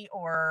poverty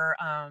or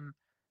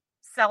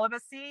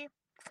celibacy.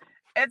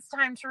 It's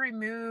time to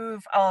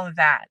remove all of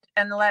that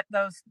and let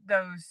those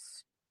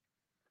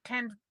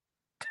tentacles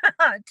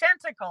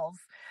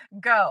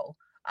go,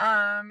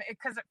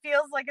 because it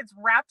feels like it's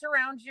wrapped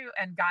around you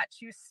and got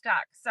you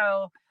stuck.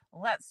 So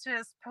let's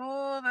just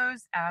pull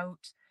those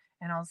out,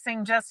 and I'll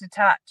sing just a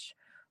touch.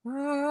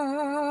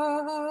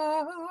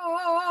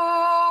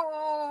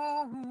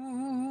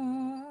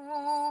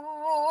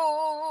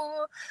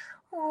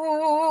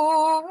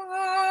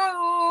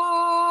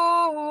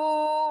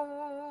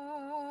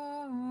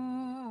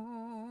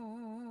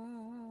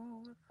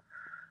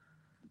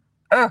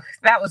 Oh,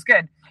 that was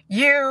good.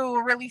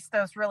 You released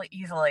those really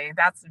easily.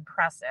 That's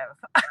impressive.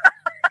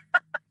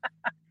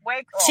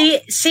 Way cool.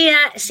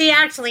 She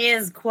actually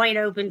is quite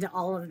open to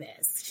all of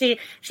this. She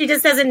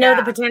just doesn't know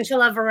the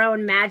potential of her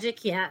own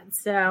magic yet.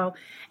 So,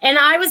 and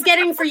I was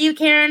getting for you,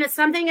 Karen,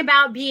 something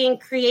about being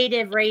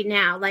creative right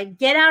now. Like,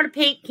 get out a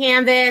paint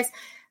canvas,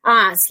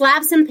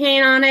 slap some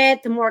paint on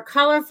it. The more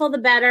colorful, the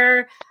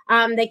better.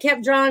 They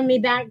kept drawing me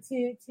back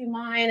to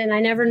mine, and I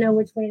never know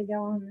which way to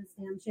go on this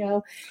damn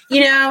show.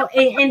 You know,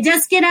 and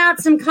just get out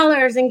some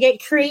colors and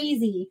get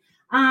crazy.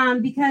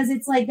 Because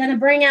it's like going to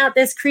bring out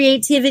this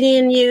creativity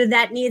in you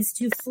that needs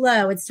to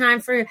flow. It's time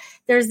for,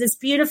 there's this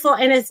beautiful,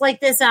 and it's like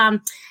this,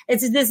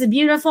 it's this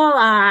beautiful,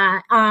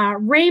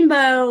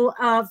 rainbow,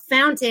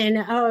 fountain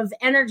of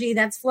energy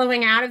that's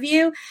flowing out of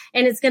you,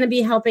 and it's going to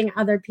be helping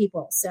other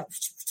people. So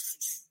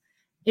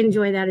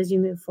enjoy that as you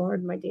move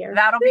forward, my dear.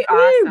 That'll be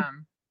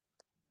awesome.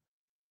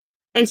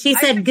 And she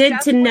said, good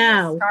to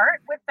know.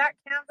 Start with that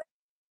canvas.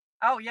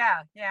 Oh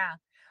yeah. Yeah.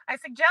 I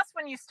suggest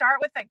when you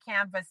start with that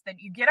canvas that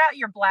you get out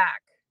your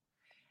black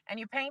and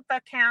you paint the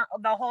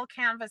whole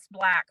canvas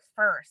black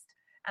first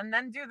and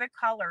then do the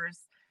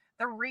colors.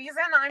 The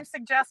reason I'm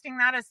suggesting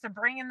that is to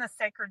bring in the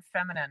sacred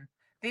feminine,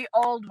 the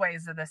old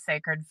ways of the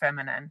sacred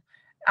feminine.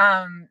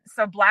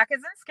 So black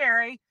isn't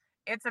scary.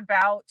 It's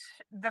about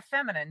the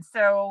feminine.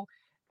 So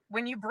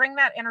when you bring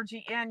that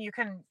energy in, you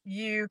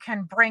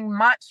can bring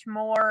much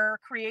more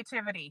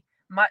creativity,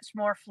 much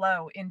more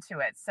flow into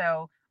it.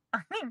 So I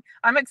mean,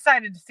 I'm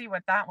excited to see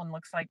what that one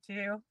looks like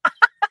too.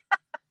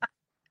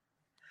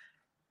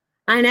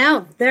 I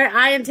know.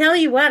 I am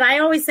telling you what, I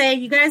always say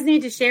you guys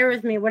need to share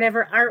with me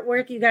whatever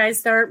artwork you guys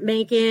start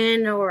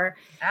making, or,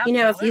 Absolutely. You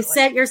know, if you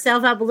set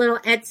yourself up a little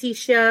Etsy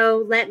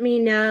show, let me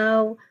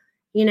know,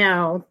 you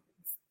know,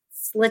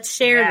 let's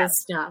share this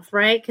stuff,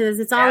 right? Because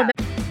it's all about.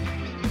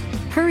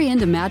 Hurry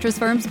into Mattress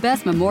Firm's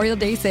best Memorial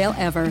Day sale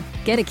ever.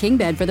 Get a king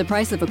bed for the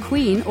price of a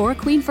queen or a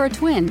queen for a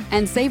twin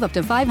and save up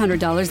to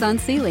 $500 on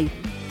Sealy.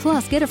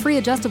 Plus, get a free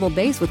adjustable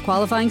base with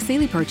qualifying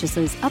Sealy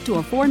purchases up to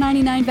a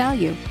 $499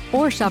 value.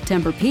 Or shop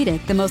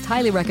Tempur-Pedic, the most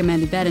highly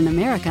recommended bed in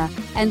America,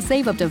 and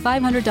save up to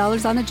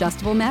 $500 on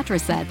adjustable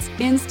mattress sets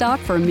in stock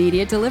for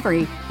immediate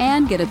delivery.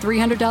 And get a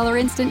 $300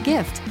 instant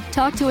gift.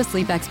 Talk to a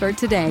sleep expert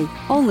today,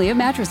 only at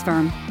Mattress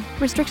Firm.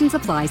 Restrictions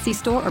apply. See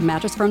store or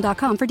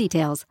mattressfirm.com for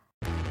details.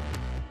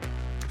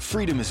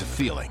 Freedom is a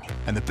feeling,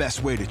 and the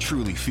best way to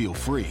truly feel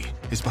free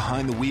is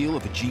behind the wheel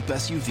of a Jeep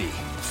SUV.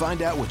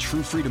 Find out what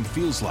true freedom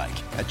feels like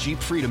at Jeep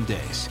Freedom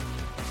Days.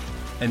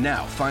 And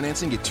now,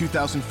 financing at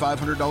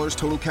 $2,500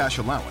 total cash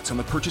allowance on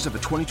the purchase of a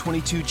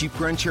 2022 Jeep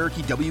Grand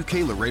Cherokee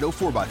WK Laredo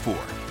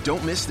 4x4.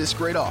 Don't miss this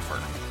great offer.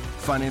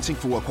 Financing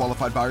for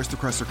well-qualified buyers through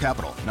Chrysler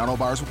Capital. Not all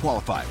buyers will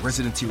qualify.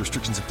 Residency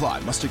restrictions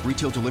apply. Must take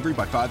retail delivery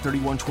by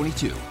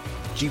 5/31/22.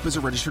 Jeep is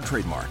a registered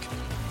trademark.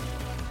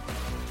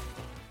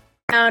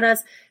 About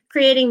us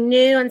creating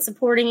new and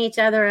supporting each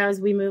other as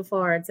we move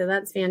forward. So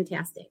that's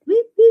fantastic.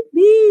 Woo, woo,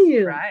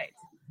 woo. Right.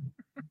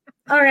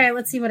 All right,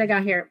 let's see what I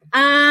got here.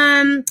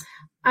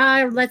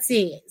 Let's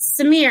see.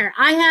 Samir,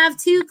 I have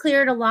two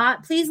cleared a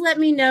lot. Please let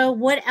me know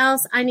what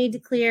else I need to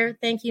clear.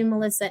 Thank you,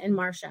 Melissa and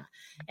Marcia.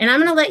 And I'm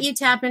going to let you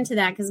tap into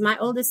that because my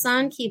oldest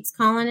son keeps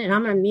calling, and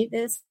I'm going to mute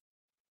this.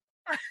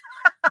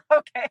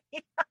 Okay.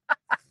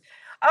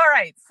 All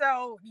right.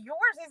 So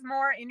yours is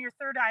more in your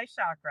third eye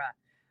chakra.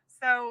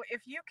 So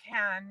if you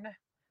can,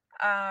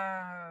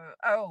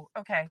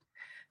 okay.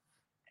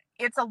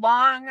 It's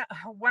along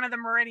one of the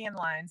meridian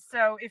lines.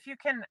 So if you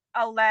can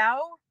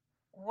allow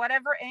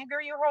whatever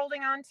anger you're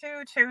holding on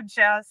to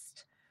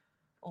just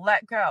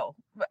let go.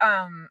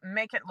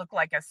 Make it look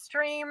like a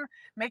stream.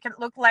 Make it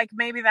look like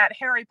maybe that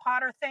Harry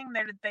Potter thing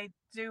that they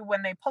do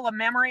when they pull a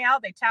memory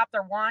out. They tap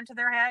their wand to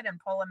their head and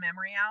pull a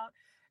memory out.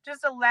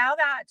 Just allow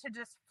that to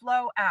just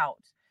flow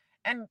out.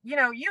 And, you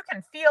know, you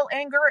can feel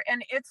anger,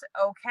 and it's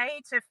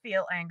okay to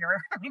feel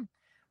anger.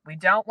 We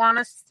don't want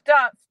to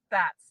stuff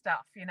that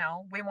stuff, you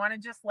know. We want to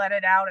just let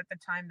it out at the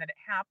time that it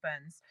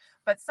happens.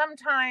 But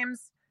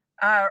sometimes,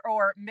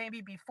 or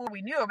maybe before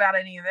we knew about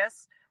any of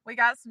this, we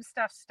got some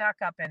stuff stuck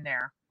up in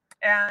there.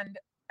 And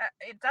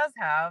it does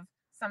have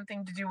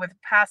something to do with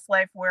past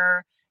life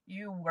where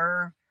you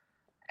were,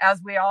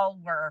 as we all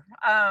were,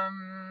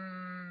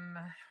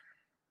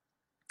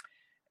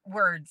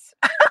 words.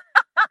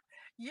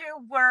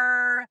 You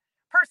were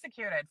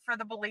persecuted for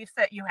the beliefs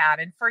that you had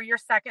and for your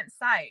second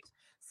sight.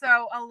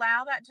 So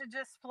allow that to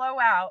just flow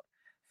out.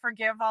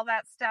 Forgive all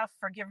that stuff.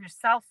 Forgive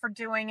yourself for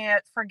doing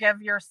it.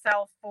 Forgive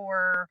yourself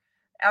for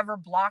ever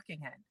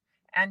blocking it.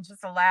 And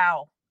just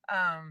allow,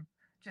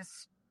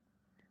 just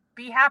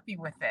be happy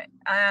with it.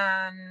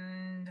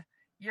 And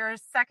your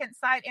second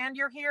sight and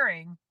your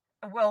hearing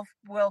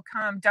will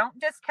come. Don't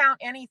discount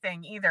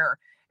anything either.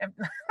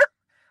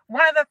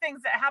 One of the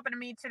things that happened to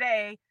me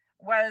today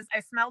was I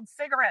smelled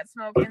cigarette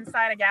smoke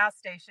inside a gas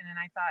station, and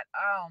I thought,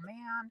 oh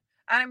man,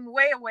 I'm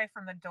way away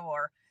from the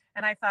door.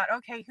 And I thought,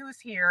 okay,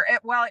 who's here?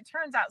 It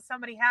turns out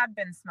somebody had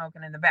been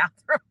smoking in the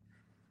bathroom.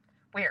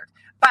 Weird.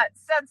 But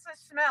sense of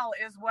smell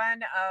is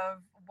one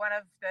of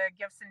the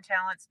gifts and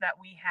talents that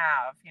we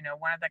have,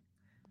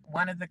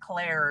 one of the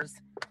clairs.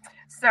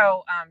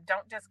 So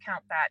don't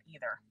discount that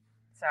either.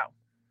 So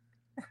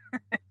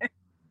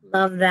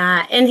love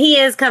that. And he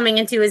is coming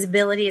into his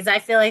abilities. I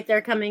feel like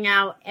they're coming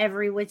out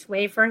every which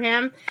way for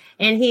him.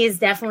 And he is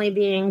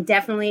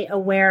definitely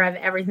aware of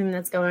everything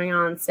that's going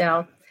on.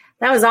 So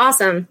that was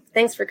awesome.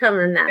 Thanks for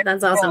covering that.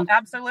 That's awesome.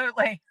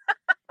 Absolutely.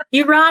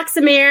 You rock,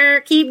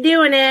 Samir. Keep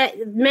doing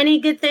it. Many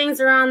good things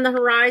are on the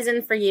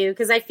horizon for you.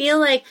 Because I feel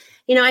like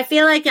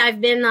I've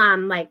been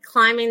like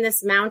climbing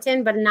this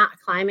mountain, but not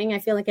climbing. I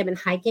feel like I've been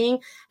hiking,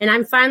 and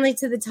I'm finally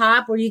to the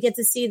top where you get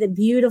to see the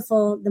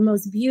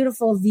most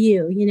beautiful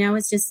view.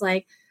 It's just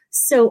like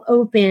so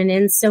open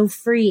and so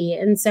free.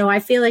 And so I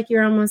feel like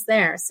you're almost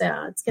there.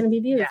 So it's going to be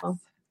beautiful.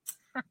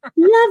 Yes.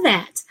 Love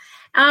that.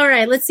 All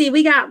right, let's see.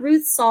 We got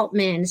Ruth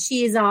Saltman.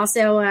 She's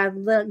also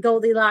the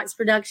Goldilocks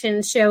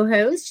production show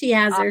host. She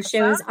has her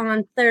shows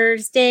on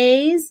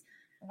Thursdays.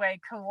 Way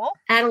cool.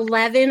 At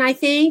 11, I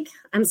think.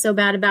 I'm so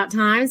bad about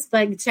times,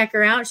 but check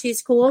her out.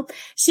 She's cool.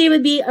 She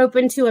would be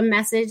open to a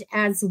message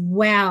as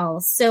well.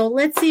 So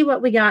let's see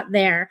what we got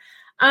there.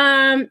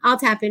 I'll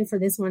tap in for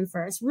this one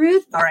first.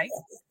 Ruth. All right.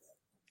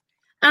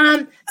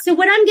 So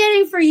what I'm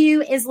getting for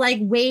you is like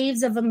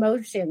waves of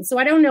emotion. So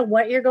I don't know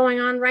what you're going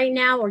on right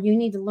now, or you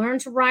need to learn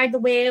to ride the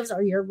waves,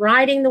 or you're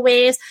riding the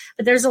waves,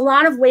 but there's a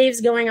lot of waves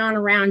going on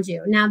around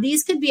you. Now,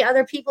 these could be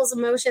other people's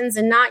emotions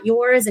and not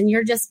yours, and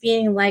you're just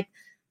being like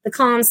the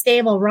calm,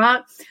 stable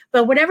rock.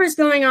 But whatever's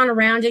going on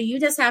around you, you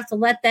just have to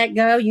let that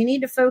go. You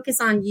need to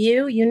focus on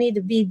you. You need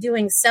to be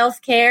doing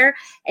self-care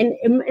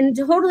and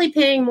totally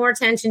paying more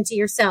attention to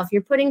yourself.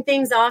 You're putting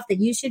things off that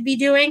you should be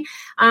doing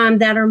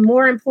that are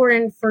more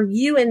important for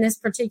you in this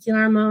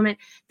particular moment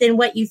than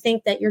what you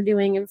think that you're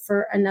doing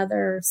for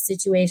another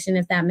situation,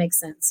 if that makes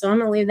sense. So I'm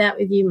going to leave that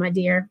with you, my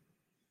dear.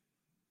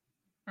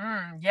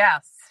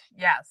 Yes.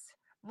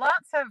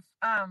 Lots of...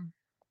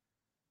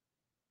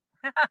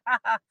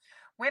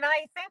 When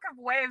I think of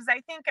waves, I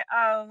think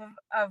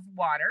of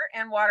water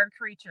and water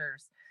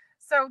creatures.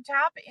 So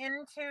tap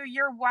into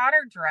your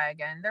water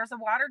dragon. There's a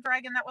water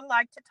dragon that would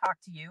like to talk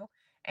to you.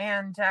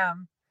 And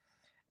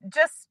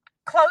just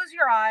close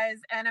your eyes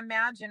and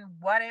imagine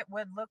what it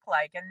would look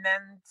like, and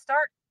then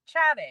start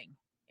chatting.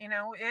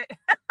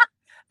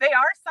 They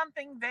are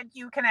something that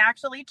you can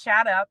actually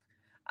chat up.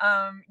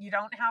 You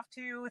don't have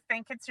to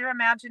think it's your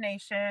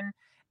imagination.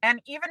 And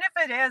even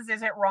if it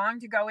is it wrong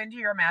to go into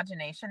your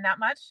imagination that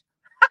much?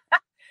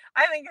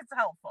 I think it's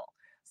helpful.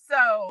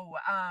 So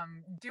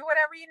do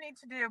whatever you need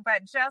to do,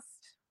 but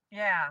just,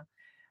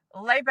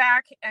 lay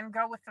back and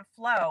go with the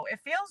flow. It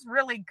feels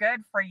really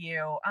good for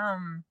you,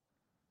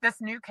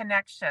 this new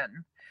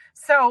connection.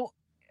 So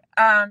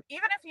even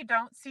if you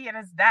don't see it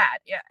as that,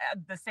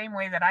 the same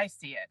way that I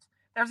see it,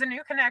 there's a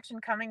new connection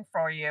coming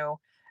for you,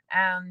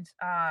 and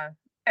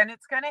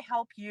it's going to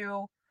help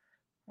you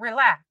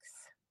relax.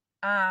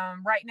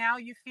 Right now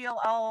you feel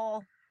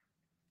all...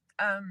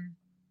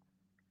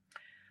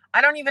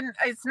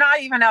 it's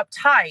not even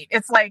uptight.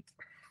 It's like,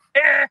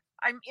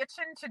 I'm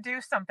itching to do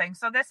something.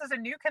 So this is a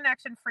new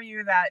connection for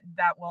you that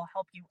will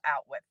help you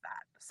out with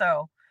that.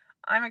 So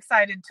I'm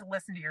excited to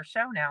listen to your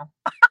show now.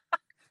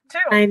 Too.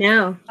 I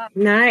know.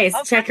 Nice.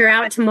 Check her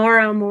out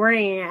tomorrow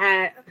morning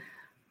at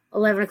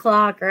 11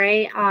 o'clock,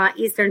 right?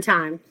 Eastern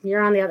time.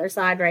 You're on the other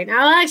side right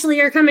now. Well, actually,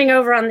 you're coming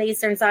over on the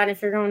Eastern side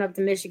if you're going up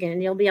to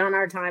Michigan. You'll be on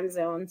our time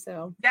zone.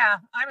 So yeah,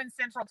 I'm in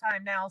Central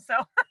time now. So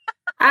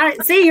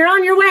see, you're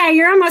on your way.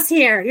 You're almost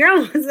here. You're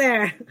almost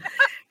there.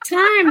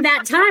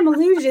 That time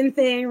illusion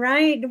thing,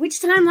 right?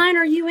 Which timeline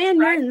are you in?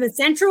 You're in the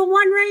central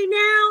one right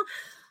now.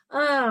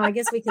 Oh, I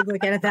guess we could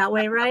look at it that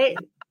way, right?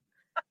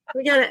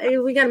 We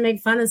gotta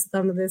make fun of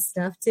some of this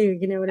stuff too.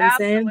 You know what I'm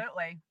saying?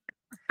 Absolutely.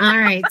 All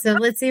right. So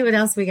let's see what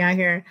else we got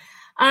here.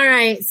 All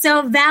right.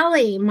 So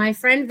Valley, my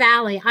friend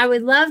Valley, I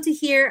would love to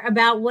hear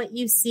about what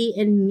you see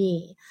in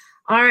me.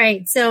 All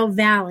right. So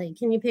Valley,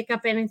 can you pick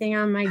up anything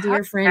on my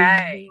dear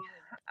friend?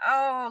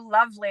 Oh,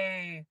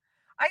 lovely.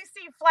 I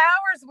see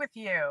flowers with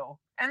you,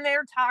 and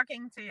they're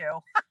talking to you.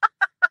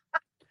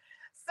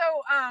 So,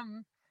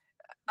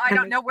 I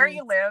don't know where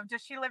you live.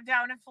 Does she live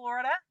down in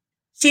Florida?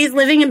 She's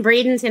living in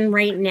Bradenton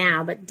right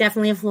now, but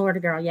definitely a Florida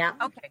girl. Yeah.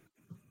 Okay.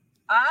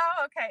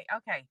 Oh, okay.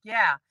 Okay.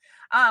 Yeah.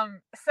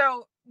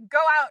 So go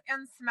out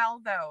and smell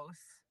those.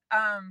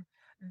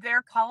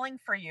 They're calling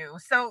for you.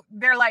 So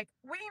they're like,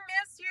 we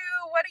miss you.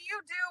 What are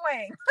you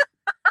doing?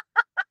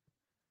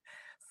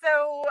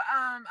 So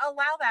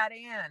allow that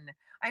in.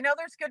 I know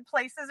there's good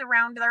places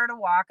around there to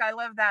walk. I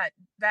love that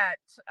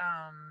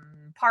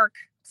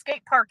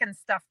skate park and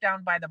stuff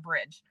down by the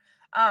bridge.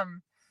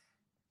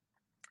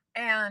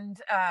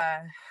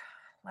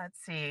 Let's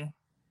see.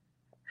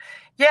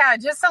 Yeah,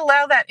 just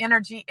allow that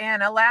energy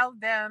in. Allow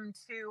them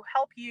to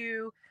help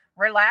you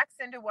relax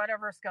into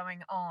whatever's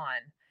going on.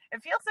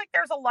 It feels like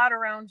there's a lot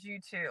around you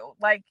too,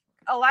 like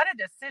a lot of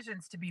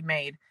decisions to be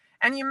made.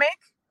 And you make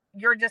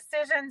your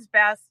decisions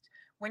best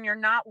when you're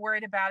not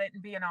worried about it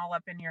and being all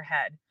up in your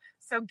head.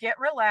 So get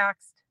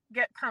relaxed,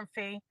 get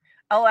comfy,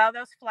 allow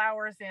those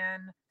flowers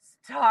in,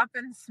 stop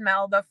and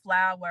smell the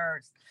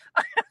flowers.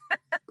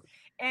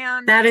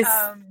 And that is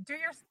do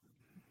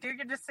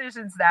your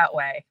decisions that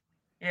way.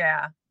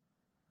 Yeah.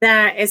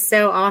 That is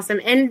so awesome.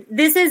 And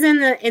this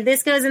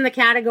goes in the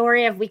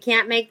category of we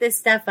can't make this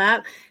stuff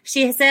up.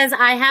 She says,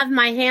 I have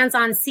my hands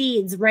on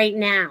seeds right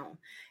now.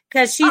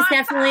 Because she's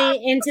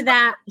definitely into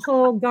that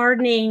whole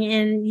gardening,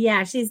 and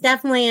yeah, she's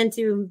definitely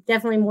into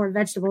more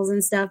vegetables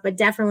and stuff, but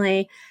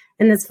definitely,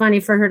 and it's funny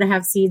for her to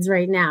have seeds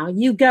right now.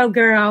 You go,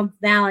 girl,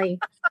 Valley.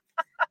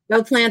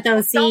 Go plant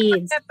those seeds.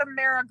 Don't forget the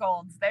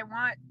marigolds. They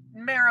want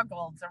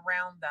marigolds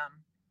around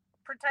them.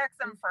 Protects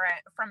them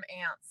from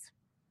ants,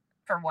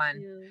 for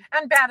one,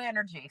 and bad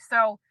energy.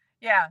 So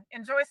yeah,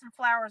 enjoy some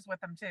flowers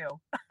with them too.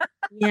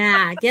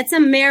 Yeah, get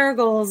some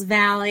marigolds,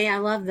 Valley. I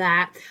love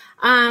that.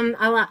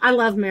 I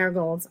love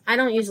marigolds. I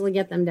don't usually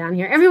get them down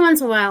here. Every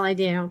once in a while I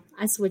do.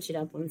 I switch it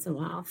up once in a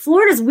while.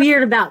 Florida's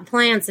weird about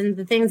plants and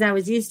the things I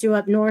was used to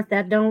up north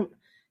that don't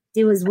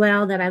do as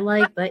well that I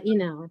like, but you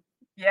know.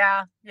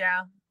 Yeah.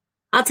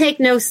 I'll take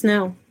no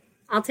snow.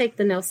 I'll take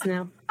the no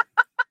snow.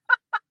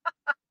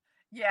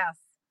 Yes.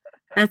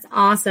 That's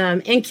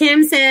awesome. And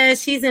Kim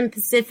says she's in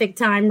Pacific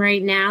time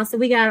right now. So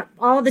we got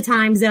all the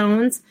time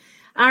zones.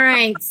 All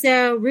right.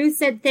 So Ruth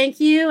said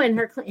thank you. And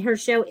her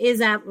show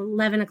is at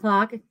 11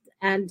 o'clock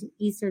at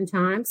Eastern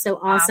time. So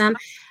awesome.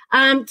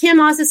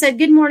 Kim also said,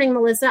 good morning,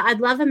 Melissa. I'd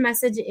love a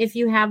message if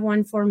you have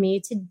one for me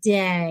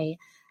today.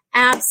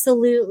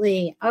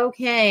 Absolutely.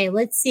 Okay.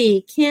 Let's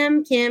see.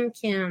 Kim.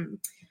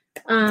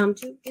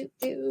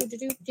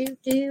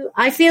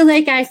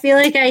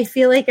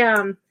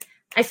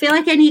 I feel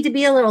like I need to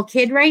be a little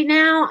kid right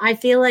now. I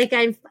feel like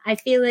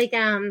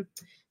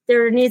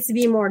there needs to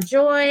be more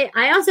joy.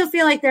 I also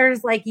feel like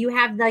there's like you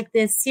have like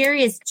this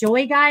serious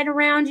joy guide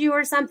around you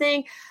or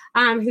something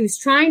who's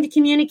trying to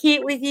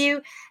communicate with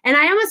you. And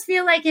I almost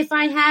feel like if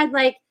I had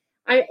like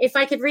if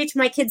I could reach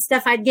my kid's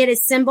stuff, I'd get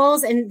his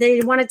cymbals and they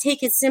want to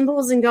take his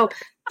cymbals and go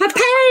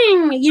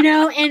pa-pang, you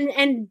know,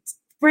 and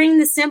bring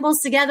the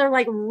cymbals together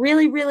like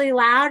really, really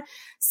loud.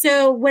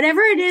 So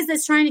whatever it is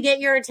that's trying to get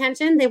your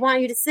attention, they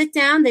want you to sit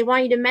down, they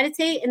want you to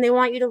meditate, and they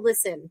want you to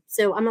listen.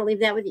 So I'm going to leave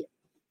that with you.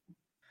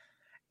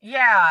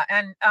 Yeah.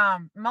 And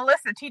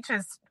Melissa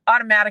teaches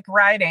automatic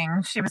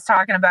writing. She was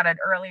talking about it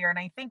earlier, and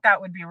I think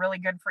that would be really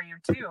good for you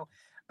too.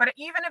 But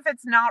even if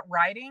it's not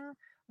writing,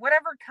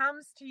 whatever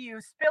comes to you,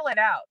 spill it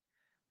out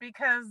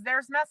because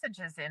there's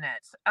messages in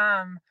it.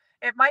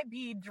 It might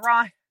be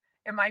drawing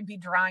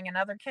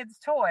another kid's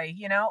toy,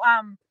 you know?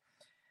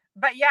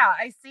 But yeah,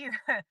 I see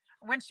that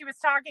when she was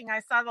talking,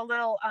 I saw the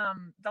little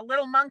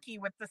monkey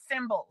with the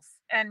cymbals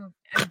and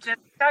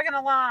just chugging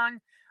along,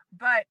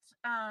 but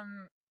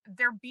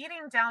they're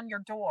beating down your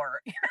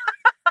door.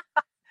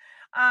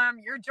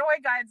 Your joy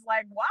guide's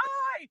like,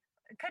 why?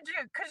 Could you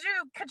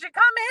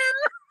come in?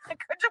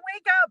 Could you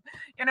wake up?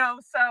 You know,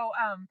 so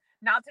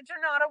not that you're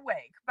not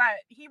awake,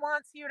 but he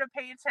wants you to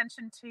pay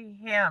attention to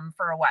him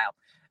for a while.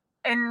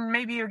 And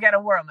maybe you get a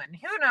whirlwind.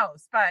 Who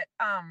knows? But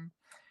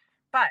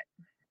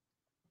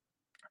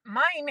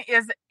mine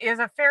is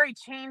a fairy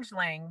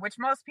changeling, which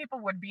most people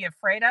would be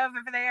afraid of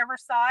if they ever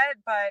saw it.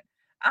 But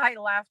I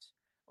laughed.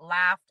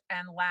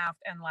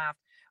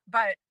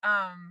 But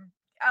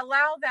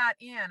allow that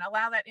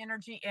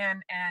energy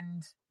in,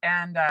 and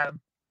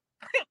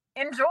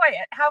enjoy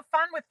it. Have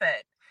fun with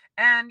it,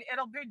 and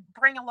it'll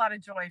bring a lot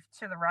of joy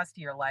to the rest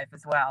of your life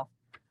as well.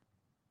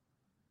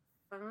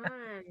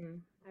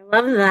 Fun. I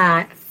love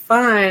that.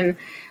 Fun.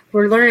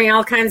 We're learning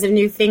all kinds of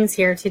new things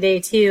here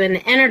today, too. And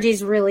the energy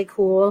is really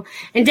cool.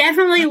 And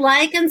definitely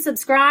like and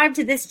subscribe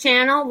to this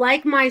channel,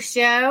 like my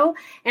show.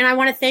 And I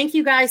want to thank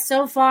you guys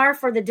so far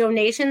for the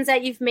donations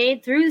that you've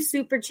made through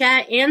Super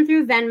Chat and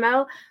through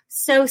Venmo.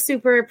 So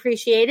super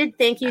appreciated.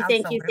 Thank you.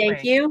 Absolutely.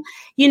 Thank you.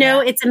 You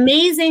know, It's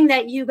amazing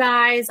that you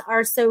guys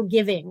are so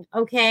giving.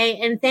 Okay.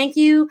 And thank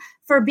you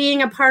for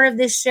being a part of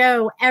this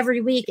show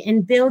every week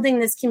and building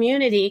this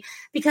community,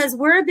 because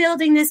we're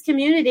building this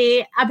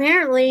community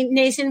apparently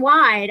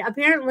nationwide,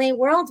 apparently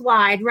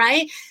worldwide,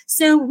 right?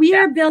 So we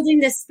are building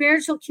this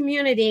spiritual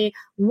community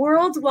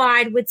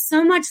worldwide with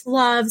so much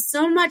love,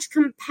 so much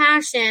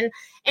compassion,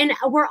 and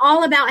we're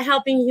all about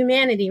helping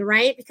humanity,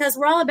 right? Because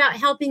we're all about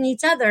helping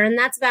each other, and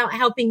that's about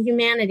helping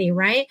humanity,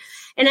 right?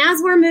 And as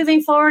we're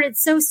moving forward,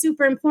 it's so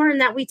super important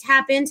that we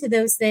tap into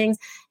those things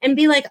and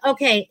be like,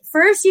 okay,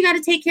 first you got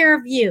to take care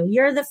of you.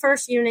 You're the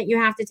first unit you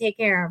have to take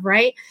care of,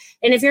 right?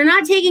 And if you're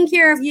not taking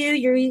care of you,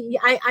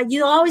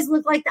 you always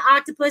look like the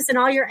octopus, and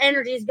all your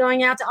energy is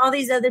going out to all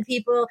these other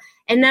people,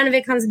 and none of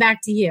it comes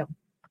back to you.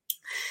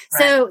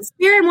 Right. So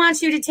Spirit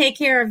wants you to take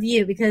care of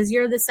you, because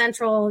you're the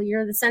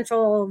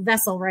central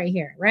vessel right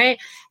here, right?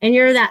 And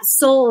you're that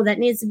soul that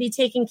needs to be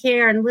taking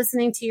care and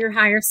listening to your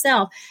higher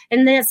self.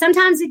 And then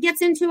sometimes it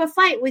gets into a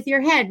fight with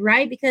your head,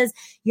 right? Because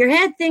your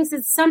head thinks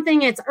it's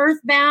something, it's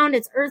earthbound,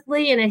 it's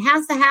earthly, and it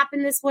has to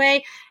happen this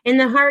way. And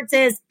the heart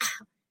says,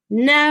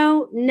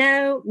 no,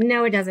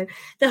 it doesn't.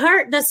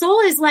 The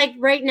soul is like,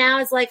 right now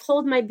is like,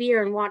 hold my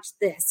beer and watch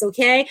this,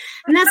 okay?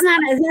 And I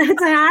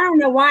don't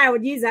know why I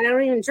would use that. I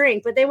don't even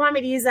drink, but they want me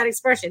to use that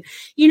expression,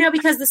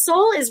 because the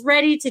soul is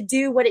ready to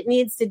do what it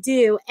needs to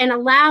do and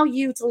allow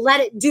you to let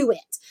it do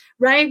it,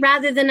 right?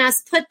 Rather than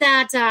us put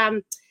that,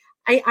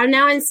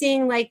 I'm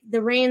seeing like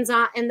the reins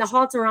on and the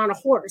halter on a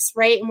horse,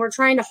 right? And we're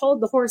trying to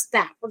hold the horse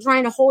back.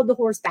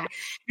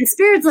 And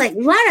Spirit's like,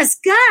 let us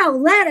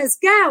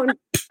go. And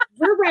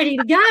we're ready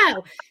to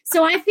go.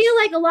 So I feel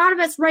like a lot of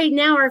us right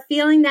now are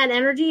feeling that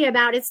energy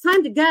about it's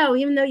time to go,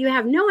 even though you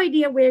have no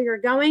idea where you're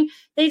going.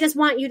 They just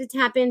want you to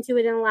tap into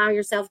it and allow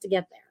yourself to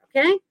get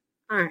there. Okay.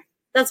 All right.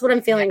 That's what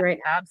I'm feeling right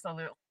now.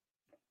 Absolutely.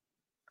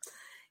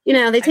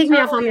 They take me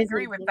off on these. I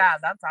agree with that.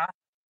 That's awesome.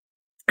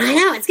 I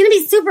know, it's going to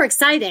be super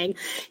exciting,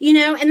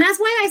 and that's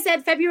why I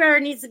said February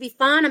needs to be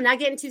fun. I'm not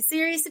getting too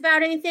serious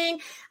about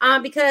anything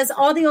because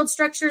all the old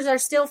structures are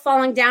still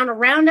falling down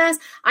around us.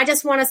 I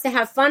just want us to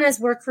have fun as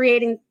we're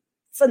creating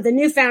for the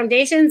new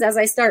foundations. As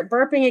I start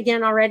burping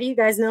again already, you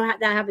guys know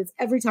that happens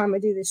every time I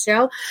do this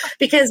show,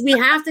 because we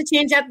have to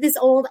change up this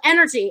old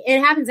energy.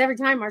 It happens every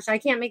time, Marsha. I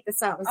can't make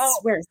this up. I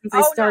swear, since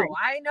I started. No,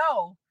 I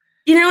know.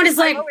 And it's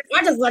like,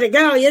 I just let it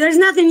go. Yeah, there's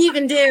nothing you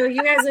can do.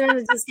 You guys are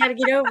gonna just got to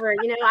get over it.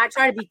 I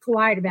try to be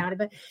quiet about it,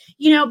 but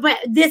but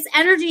this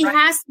energy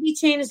has to be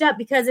changed up,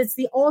 because it's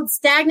the old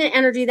stagnant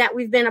energy that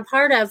we've been a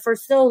part of for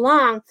so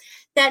long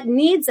that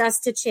needs us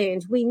to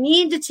change. We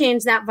need to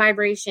change that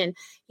vibration,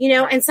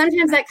 and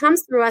sometimes that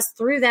comes through us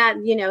through that,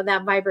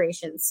 that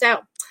vibration. So,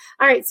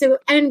 all right. So,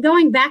 and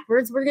going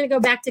backwards, we're going to go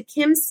back to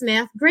Kim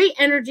Smith. Great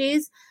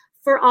energies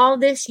for all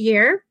this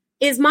year.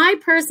 Is my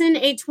person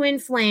a twin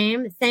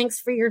flame? Thanks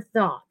for your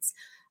thoughts.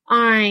 All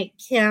right,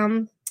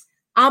 Kim.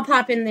 I'll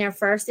pop in there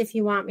first if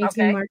you want me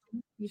to, Mark.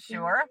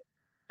 Sure.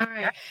 All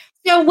right.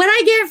 So what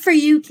I get for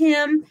you,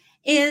 Kim,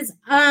 is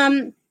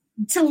to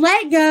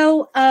let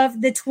go of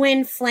the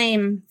twin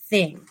flame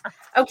thing.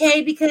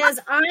 Okay? Because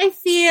I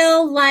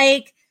feel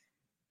like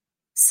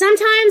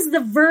sometimes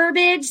the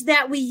verbiage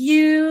that we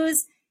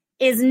use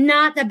is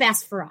not the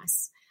best for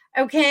us.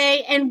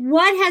 Okay. And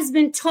what has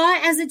been taught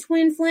as a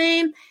twin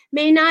flame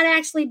may not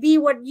actually be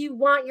what you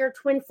want your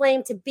twin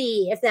flame to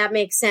be, if that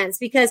makes sense,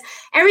 because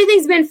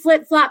everything's been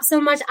flip-flop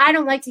so much. I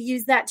don't like to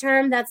use that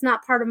term. That's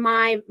not part of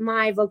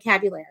my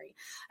vocabulary.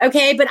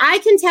 Okay. But I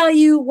can tell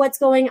you what's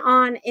going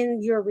on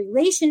in your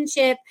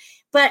relationship.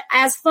 But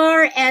as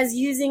far as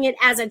using it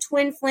as a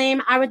twin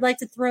flame, I would like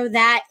to throw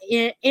that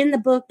in the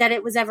book that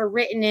it was ever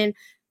written in,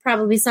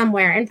 probably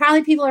somewhere. And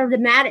probably people are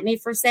mad at me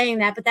for saying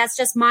that, but that's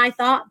just my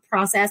thought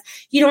process.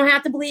 You don't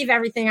have to believe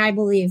everything I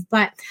believe,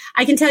 but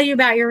I can tell you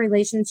about your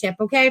relationship,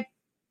 okay?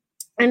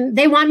 And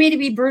they want me to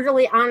be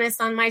brutally honest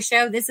on my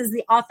show. This is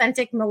the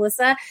authentic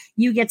Melissa.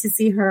 You get to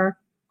see her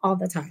all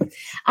the time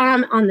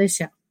on this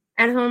show.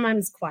 At home, I'm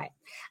just quiet.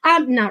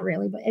 Not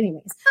really, but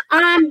anyways,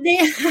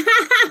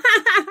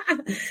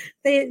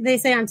 they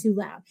say I'm too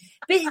loud.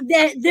 But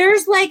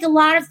there's like a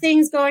lot of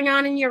things going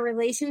on in your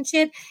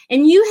relationship,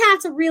 and you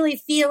have to really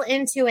feel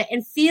into it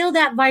and feel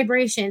that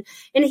vibration.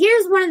 And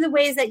here's one of the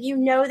ways that you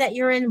know that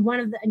you're in one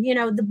of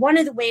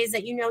the ways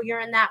that you know you're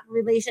in that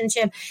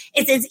relationship.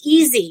 It's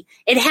easy.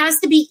 It has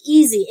to be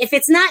easy. If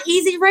it's not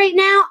easy right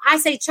now, I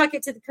say chuck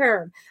it to the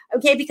curb,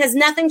 okay? Because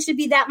nothing should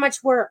be that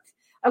much work.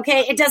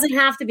 Okay, it doesn't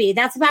have to be.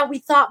 That's how we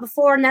thought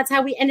before, and that's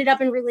how we ended up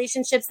in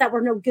relationships that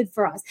were no good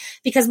for us.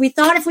 Because we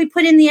thought if we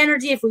put in the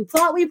energy, if we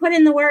thought we put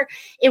in the work,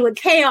 it would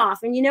pay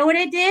off. And you know what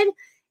it did?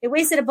 It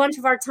wasted a bunch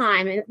of our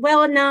time. And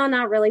well, no,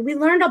 not really. We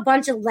learned a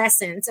bunch of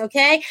lessons,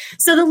 okay?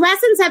 So the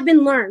lessons have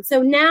been learned.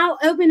 So now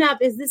open up.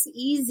 Is this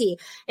easy?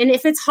 And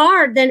if it's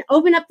hard, then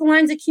open up the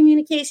lines of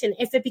communication.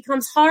 If it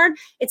becomes hard,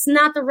 it's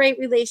not the right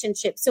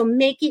relationship. So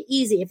make it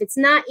easy. If it's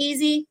not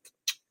easy,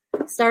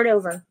 start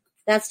over.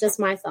 That's just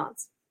my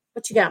thoughts.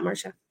 What you got,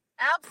 Marsha?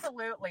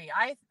 Absolutely.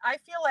 I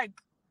feel like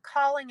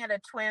calling it a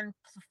twin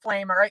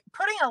flame or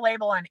putting a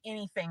label on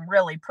anything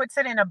really puts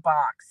it in a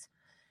box.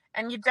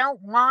 And you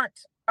don't want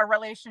a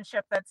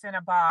relationship that's in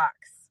a box.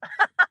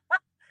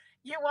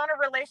 You want a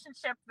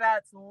relationship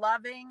that's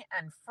loving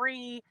and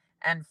free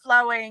and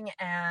flowing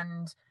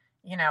and,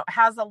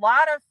 has a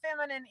lot of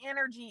feminine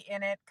energy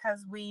in it,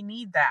 because we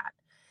need that.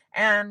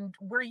 And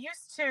we're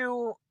used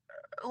to,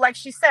 like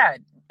she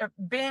said,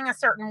 being a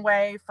certain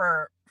way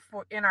for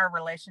in our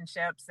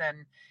relationships,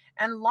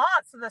 and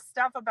lots of the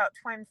stuff about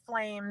twin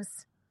flame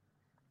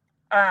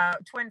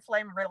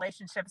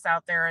relationships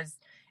out there is,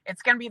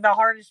 it's going to be the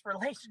hardest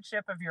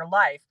relationship of your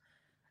life.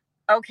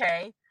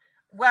 Okay.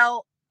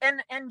 Well,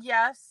 and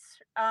yes,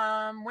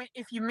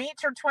 if you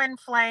meet your twin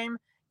flame,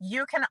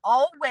 you can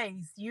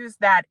always use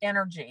that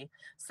energy.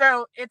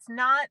 So it's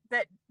not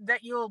that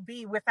you'll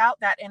be without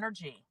that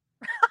energy.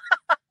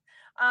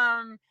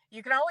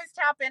 You can always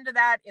tap into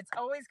that. It's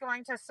always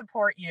going to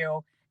support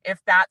you if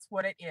that's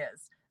what it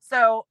is.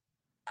 So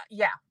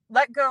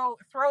let go,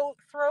 throw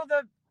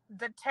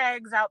the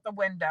tags out the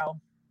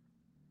window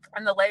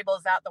and the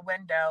labels out the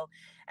window,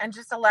 and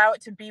just allow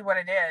it to be what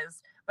it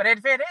is. But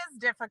if it is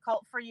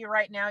difficult for you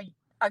right now,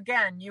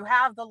 again, you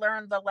have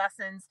learned the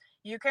lessons.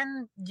 You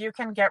can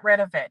get rid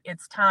of it.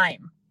 It's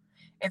time.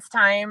 It's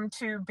time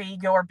to be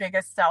your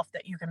biggest self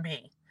that you can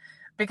be,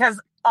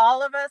 because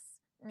all of us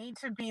need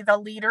to be the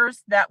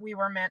leaders that we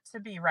were meant to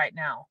be right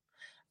now.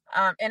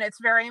 And it's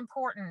very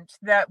important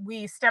that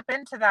we step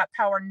into that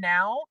power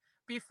now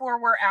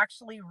before we're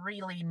actually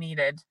really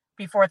needed,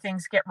 before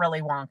things get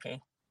really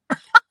wonky.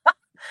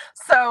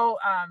 So,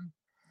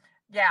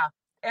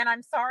 and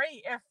I'm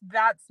sorry if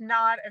that's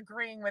not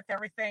agreeing with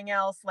everything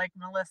else, like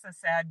Melissa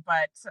said,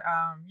 but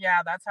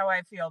that's how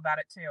I feel about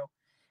it too.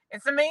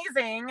 It's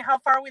amazing how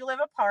far we live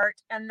apart,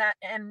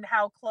 and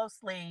how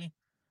closely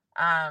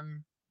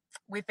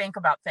we think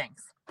about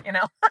things,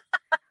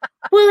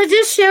 Well, it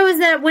just shows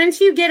that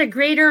once you get a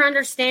greater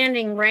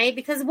understanding, right?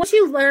 Because once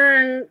you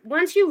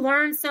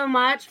learn so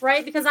much,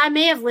 right? Because I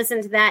may have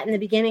listened to that in the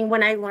beginning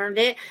when I learned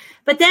it,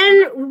 but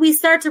then we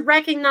start to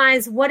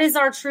recognize what is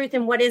our truth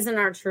and what isn't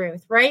our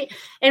truth, right?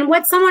 And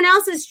what someone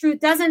else's truth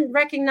doesn't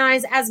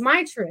recognize as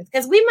my truth,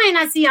 because we might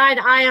not see eye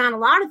to eye on a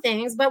lot of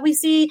things, but we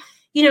see,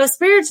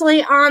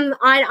 spiritually on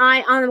eye to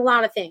eye on a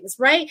lot of things,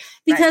 right?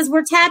 Because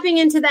we're tapping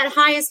into that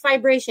highest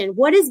vibration.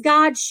 What is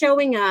God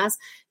showing us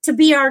to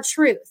be our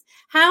truth?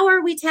 How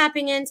are we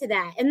tapping into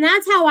that? And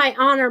that's how I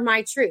honor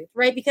my truth,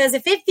 right? Because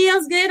if it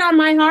feels good on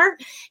my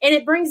heart and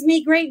it brings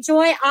me great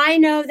joy, I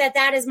know that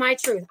that is my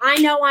truth. I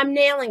know I'm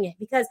nailing it,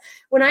 because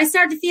when I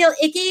start to feel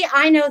icky,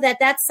 I know that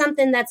that's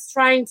something that's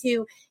trying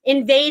to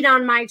invade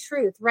on my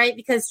truth, right?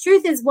 Because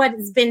truth is what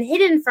has been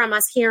hidden from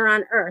us here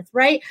on earth,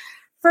 right?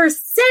 For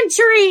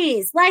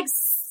centuries, like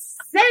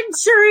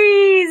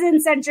centuries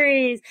and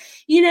centuries,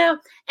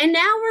 and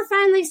now we're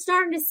finally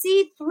starting to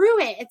see through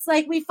it. It's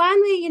like we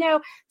finally,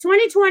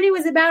 2020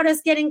 was about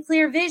us getting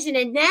clear vision.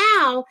 And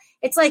now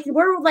it's like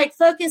we're like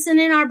focusing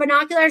in our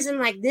binoculars and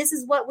like, this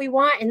is what we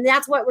want. And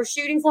that's what we're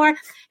shooting for.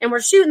 And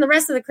we're shooting the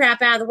rest of the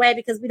crap out of the way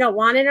because we don't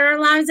want it in our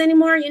lives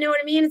anymore. You know what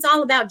I mean? It's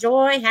all about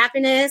joy,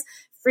 happiness,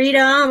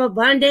 freedom,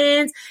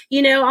 abundance,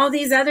 all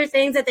these other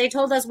things that they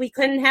told us we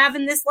couldn't have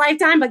in this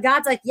lifetime. But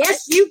God's like,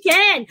 yes, you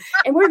can.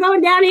 And we're going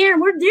down here and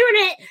we're doing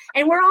it.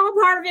 And we're all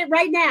part of it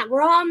right now.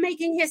 We're all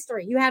making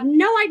history. You have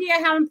no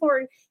idea how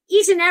important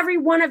each and every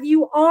one of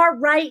you are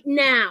right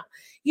now.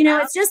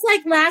 It's just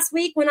like last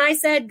week when I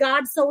said,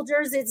 God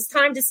soldiers, it's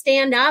time to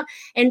stand up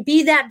and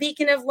be that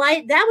beacon of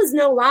light. That was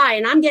no lie.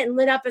 And I'm getting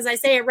lit up as I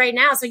say it right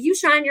now. So you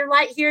shine your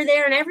light here,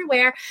 there, and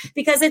everywhere,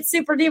 because it's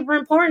super duper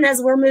important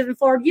as we're moving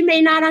forward. You may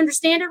not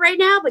understand it right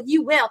now, but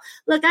you will.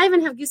 Look, I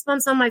even have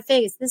goosebumps on my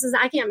face.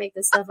 I can't make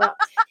this stuff up,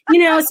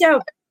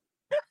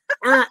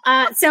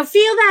 so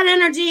feel that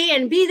energy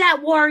and be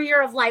that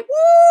warrior of light.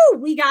 Woo,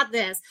 we got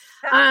this.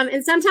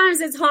 And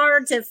sometimes it's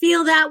hard to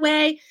feel that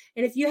way.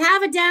 And if you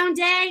have a down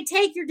day,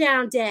 take your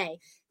down day.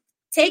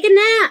 Take a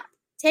nap.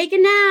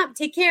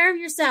 Take care of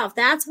yourself.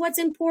 That's what's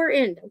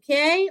important.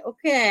 Okay.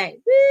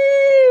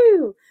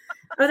 Woo.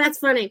 Oh, that's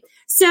funny.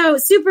 So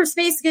Super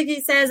Space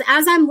Cookie says,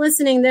 as I'm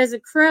listening, there's a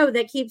crow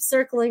that keeps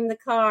circling the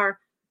car.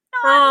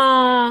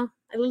 Oh,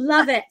 I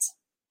love it.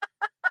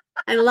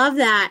 I love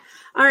that.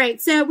 All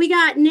right. So we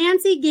got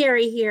Nancy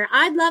Gary here.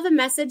 I'd love a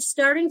message.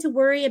 Starting to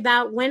worry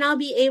about when I'll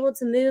be able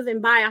to move and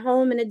buy a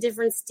home in a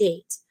different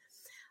state.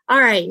 All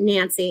right,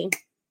 Nancy.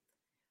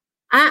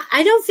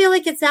 I don't feel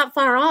like it's that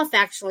far off,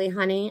 actually,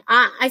 honey.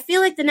 I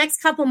feel like the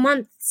next couple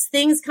months,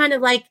 things kind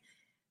of like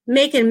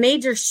make a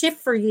major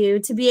shift for you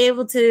to be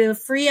able to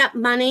free up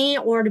money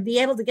or to be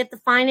able to get the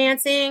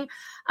financing.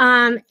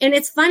 And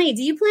it's funny.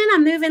 Do you plan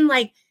on moving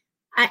like,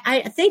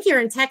 I think you're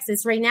in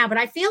Texas right now, but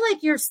I feel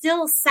like you're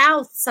still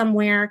south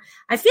somewhere.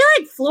 I feel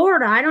like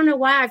Florida. I don't know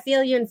why I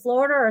feel you in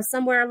Florida or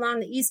somewhere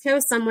along the East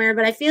Coast somewhere,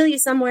 but I feel you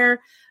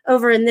somewhere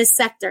over in this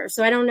sector.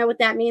 So I don't know what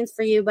that means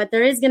for you, but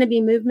there is going to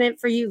be movement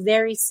for you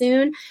very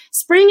soon.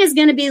 Spring is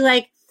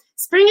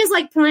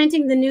like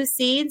planting the new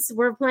seeds.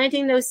 We're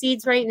planting those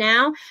seeds right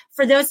now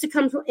for those to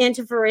come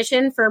into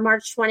fruition for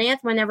March 20th,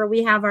 whenever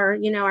we have our,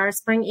 our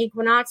spring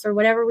equinox or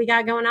whatever we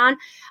got going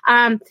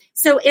on.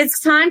 So it's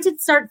time to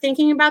start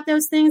thinking about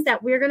those things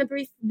that we're going to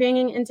be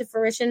bringing into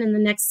fruition in the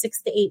next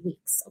 6 to 8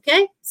 weeks.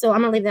 Okay. So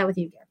I'm going to leave that with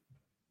you, Gary.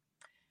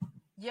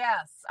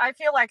 Yes, I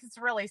feel like it's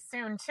really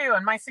soon too.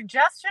 And my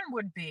suggestion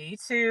would be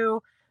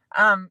to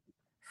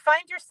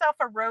find yourself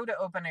a road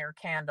opener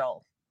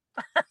candle.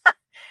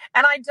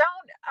 And I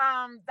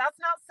don't, that's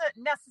not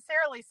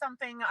necessarily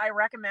something I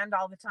recommend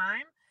all the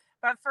time,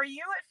 but for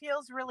you, it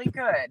feels really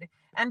good.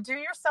 And do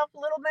yourself a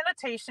little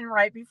meditation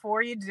right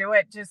before you do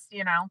it. Just,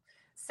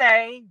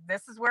 say,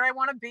 this is where I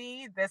want to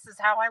be. This is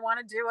how I want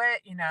to do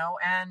it,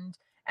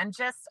 and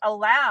just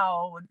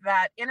allow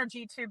that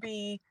energy to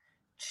be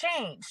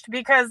changed,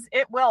 because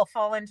it will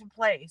fall into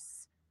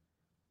place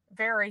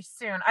very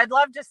soon. I'd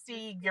love to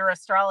see your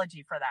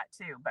astrology for that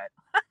too,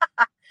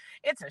 but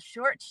it's a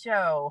short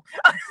show.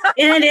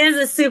 It is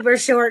a super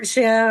short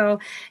show.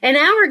 An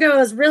hour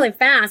goes really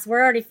fast.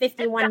 We're already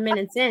 51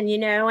 minutes in,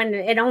 and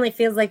it only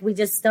feels like we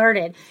just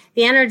started.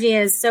 The energy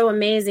is so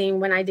amazing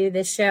when I do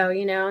this show,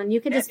 and you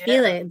can just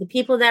feel it. The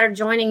people that are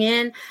joining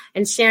in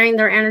and sharing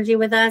their energy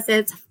with us,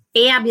 it's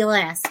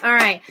fabulous. All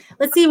right,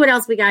 let's see what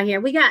else we got here.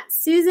 We got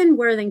Susan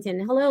Worthington.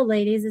 Hello,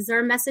 ladies. Is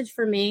there a message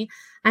for me?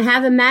 I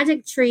have a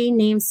magic tree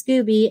named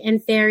Scooby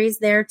and fairies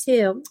there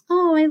too.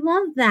 Oh, I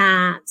love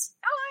that.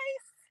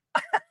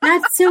 Nice.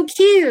 That's so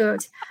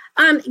cute.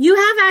 You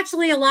have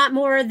actually a lot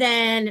more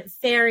than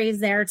fairies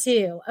there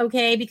too,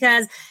 okay?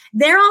 Because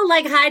they're all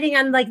like hiding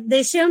on, like,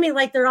 they show me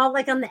like they're all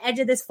like on the edge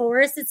of this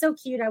forest. It's so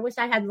cute. I wish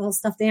I had little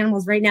stuffed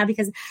animals right now,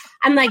 because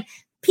I'm like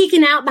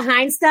peeking out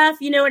behind stuff,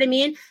 you know what I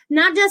mean?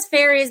 Not just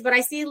fairies, but I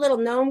see little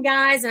gnome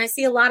guys, and I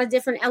see a lot of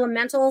different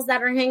elementals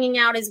that are hanging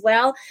out as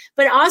well.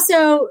 But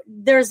also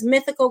there's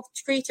mythical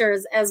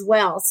creatures as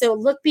well. So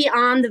look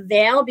beyond the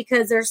veil,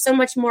 because there's so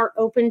much more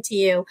open to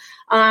you.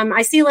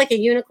 I see like a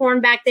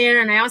unicorn back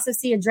there, and I also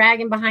see a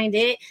dragon behind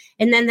it.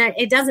 And then that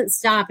it doesn't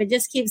stop. It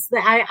just keeps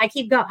I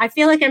keep going. I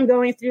feel like I'm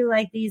going through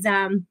like these,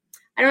 I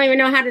don't even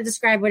know how to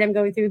describe what I'm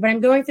going through, but I'm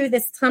going through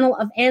this tunnel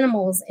of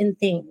animals and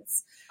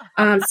things.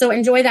 So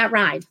enjoy that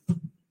ride.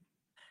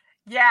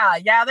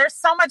 Yeah. There's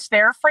so much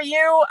there for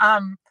you.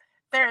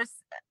 There are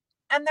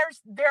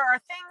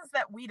things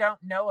that we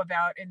don't know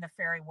about in the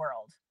fairy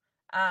world.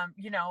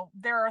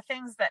 There are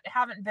things that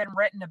haven't been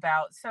written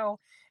about. So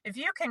if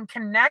you can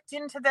connect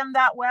into them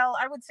that well,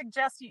 I would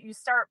suggest you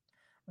start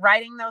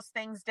writing those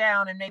things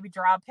down and maybe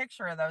draw a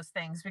picture of those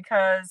things,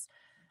 because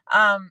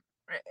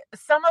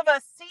some of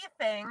us see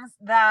things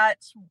that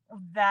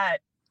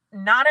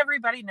not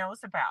everybody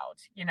knows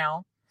about,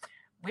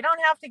 We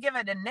don't have to give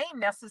it a name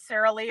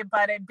necessarily,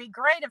 but it'd be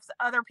great if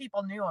other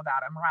people knew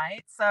about them,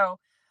 right? So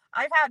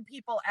I've had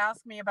people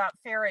ask me about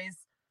fairies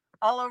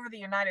all over the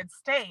United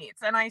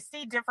States, and I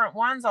see different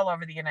ones all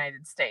over the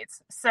United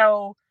States.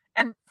 So,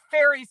 and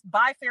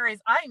by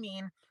fairies, I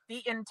mean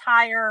the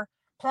entire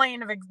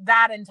plane of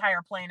that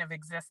entire plane of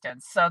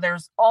existence. So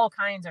there's all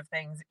kinds of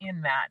things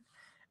in that.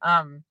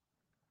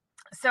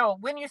 So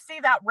when you see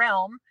that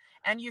realm,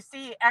 and you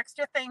see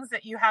extra things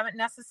that you haven't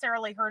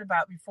necessarily heard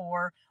about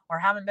before or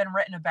haven't been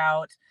written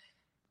about,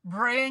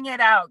 bring it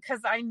out,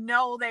 because I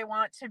know they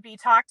want to be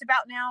talked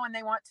about now, and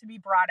they want to be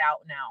brought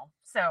out now.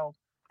 So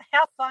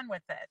have fun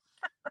with it.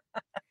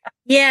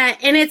 Yeah,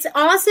 and it's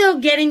also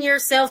getting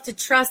yourself to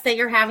trust that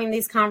you're having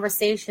these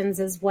conversations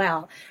as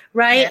well,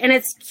 right? Yeah. And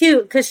it's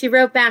cute because she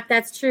wrote back,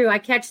 that's true. I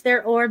catch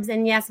their orbs,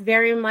 and yes,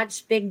 very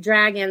much big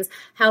dragons.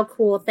 How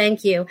cool.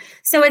 Thank you.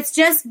 So it's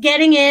just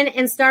getting in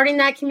and starting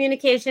that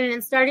communication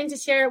and starting to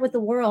share it with the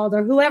world,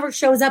 or whoever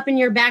shows up in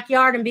your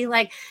backyard, and be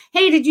like,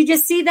 hey, did you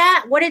just see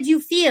that? What did you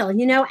feel?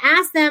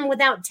 Ask them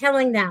without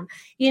telling them,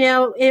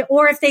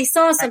 or if they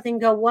saw something,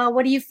 go, well,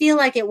 what do you feel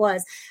like it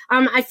was?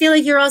 I feel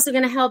like you're also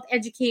going to help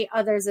educate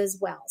others as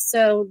well.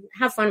 So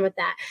have fun with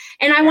that.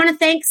 And I want to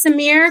thank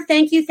Samir.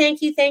 Thank you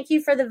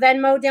for the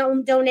Venmo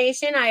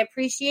donation. I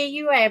appreciate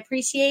you.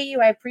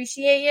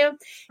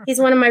 He's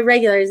one of my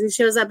regulars who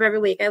shows up every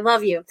week. I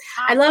love you.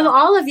 I love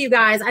all of you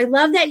guys. I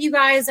love that you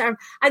guys are,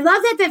 I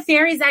love that the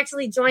fairies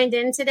actually joined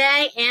in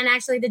today, and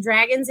actually the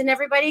dragons and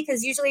everybody,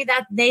 because usually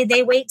that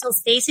they wait till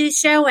Stacey's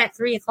show at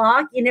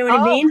 3:00. You know what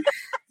I mean?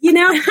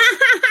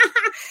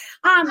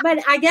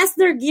 But I guess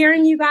they're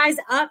gearing you guys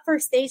up for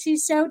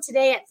Stacey's show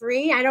today at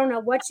 3. I don't know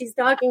what she's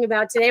talking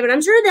about today, but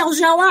I'm sure they'll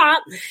show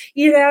up,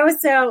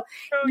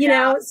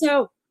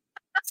 so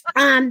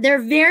they're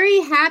very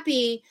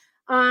happy.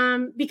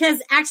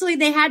 Because actually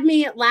they had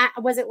me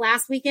was it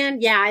last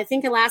weekend? Yeah, I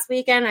think last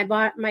weekend I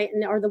bought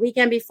the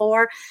weekend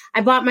before, I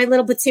bought my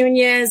little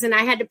petunias, and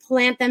I had to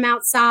plant them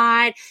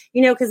outside,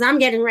 because I'm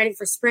getting ready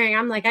for spring.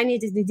 I'm like, I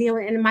need to deal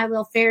with it, and my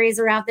little fairies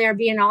are out there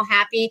being all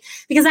happy,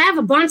 because I have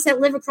a bunch that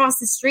live across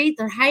the street.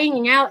 They're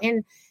hanging out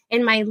in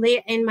my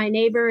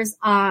neighbor's,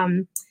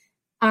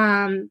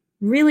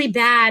 really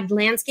bad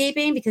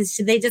landscaping, because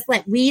they just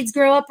let weeds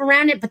grow up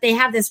around it, but they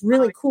have this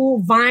really cool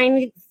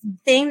vine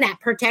thing that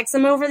protects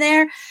them over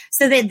there,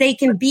 so that they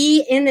can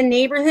be in the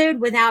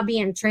neighborhood without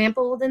being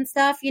trampled and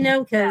stuff,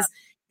 because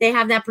they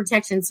have that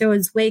protection. So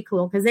it's way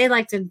cool, because they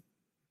like to,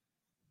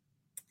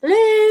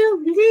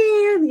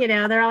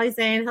 hello, they're always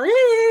saying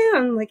hello.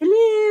 I'm like,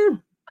 hello.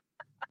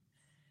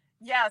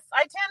 Yes,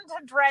 I tend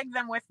to drag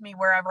them with me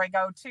wherever I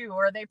go too,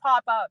 or they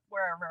pop up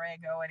wherever I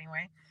go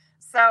anyway.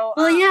 So,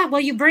 well, yeah.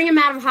 Well, you bring them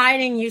out of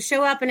hiding. You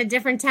show up in a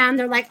different town.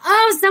 They're like,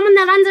 "Oh, someone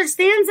that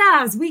understands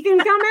us. We can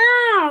come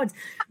out.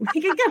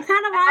 We can come out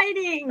of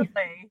hiding."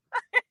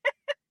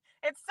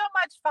 It's so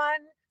much fun.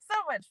 So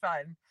much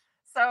fun.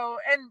 So,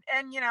 and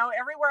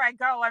everywhere I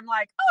go, I'm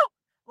like, oh,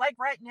 like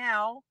right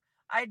now,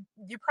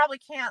 you probably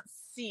can't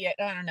see it.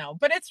 I don't know,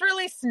 but it's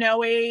really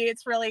snowy.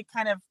 It's really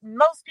kind of,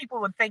 most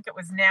people would think it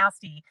was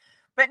nasty,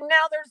 but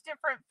now there's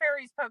different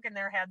fairies poking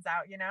their heads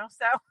out,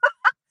 So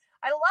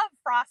I love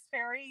frost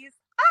fairies.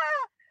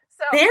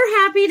 So they're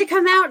happy to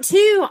come out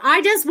too.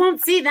 I just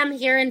won't see them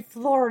here in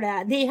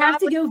Florida. They have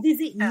to go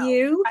visit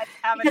you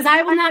because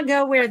I will not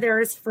go where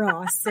there is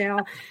frost. So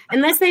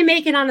unless they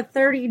make it on a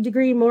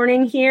 30-degree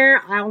morning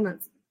here, I'll not.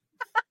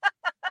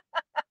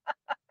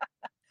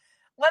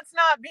 Let's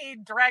not be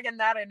dragging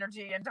that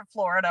energy into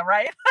Florida,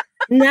 right?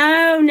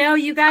 No,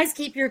 you guys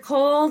keep your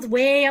cold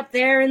way up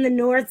there in the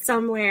north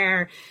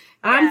somewhere.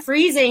 I'm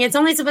freezing. It's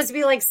only supposed to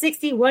be like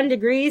 61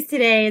 degrees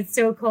today. It's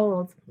so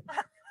cold.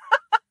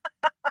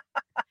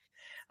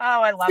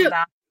 Oh, I love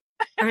that.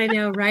 I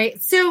know, right?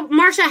 So,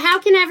 Marsha, how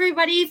can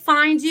everybody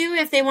find you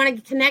if they want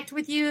to connect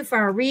with you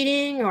for a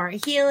reading or a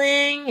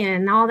healing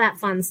and all that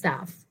fun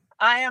stuff?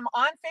 I am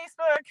on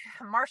Facebook,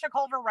 Marsha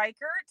Culver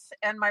Reichert,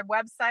 and my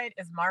website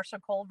is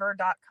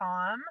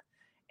marshaculver.com.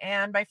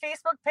 And my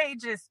Facebook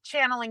page is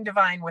Channeling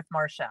Divine with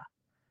Marsha.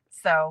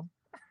 So.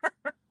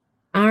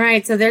 All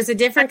right. So there's a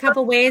different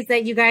couple ways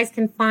that you guys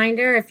can find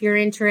her if you're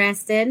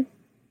interested.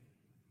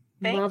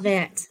 Love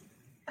it.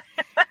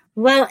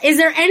 Well, is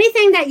there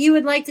anything that you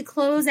would like to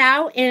close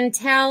out and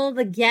tell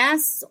the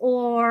guests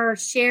or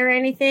share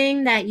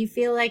anything that you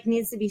feel like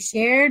needs to be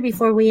shared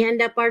before we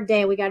end up our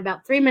day? We got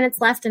about 3 minutes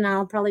left, and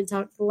I'll probably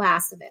talk the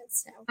last of it.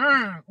 So,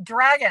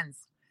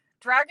 dragons.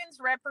 Dragons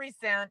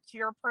represent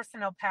your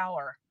personal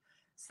power.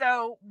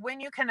 So when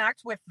you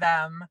connect with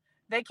them,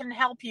 they can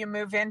help you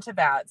move into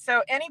that.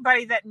 So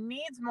anybody that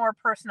needs more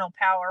personal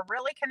power,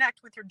 really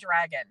connect with your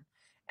dragon.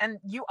 And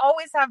you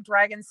always have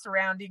dragons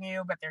surrounding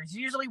you, but there's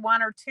usually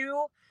one or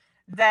two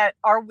that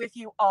are with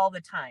you all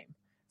the time.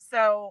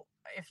 So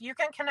if you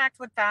can connect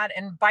with that,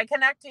 and by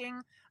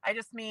connecting, I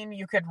just mean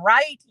you could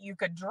write, you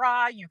could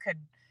draw, you could,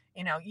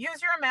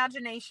 use your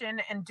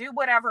imagination and do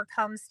whatever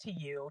comes to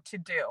you to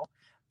do.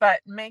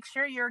 But make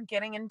sure you're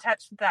getting in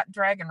touch with that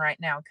dragon right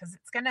now, because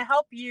it's going to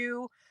help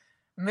you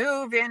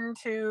move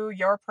into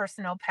your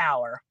personal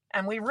power.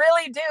 And we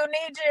really do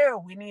need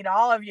you. We need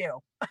all of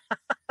you.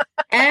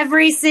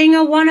 Every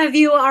single one of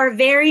you are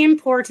very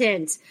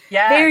important.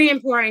 Yes. Very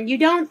important. You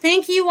don't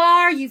think you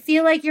are. You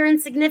feel like you're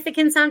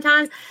insignificant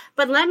sometimes.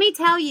 But let me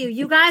tell you,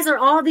 you guys are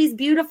all these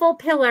beautiful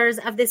pillars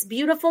of this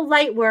beautiful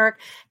light work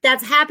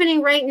that's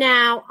happening right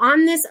now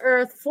on this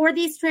earth for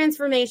these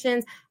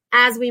transformations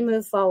as we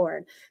move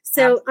forward.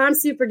 So I'm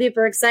super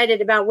duper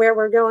excited about where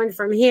we're going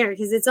from here,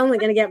 because it's only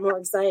going to get more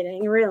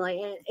exciting. Really.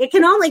 It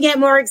can only get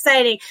more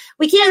exciting.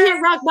 We can't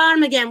hit rock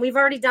bottom again. We've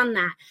already done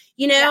that,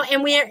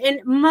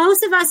 and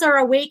most of us are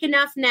awake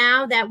enough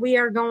now that we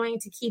are going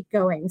to keep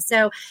going.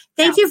 So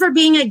thank you for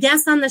being a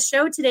guest on the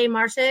show today,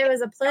 Marsha. It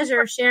was a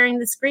pleasure sharing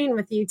the screen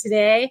with you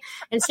today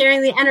and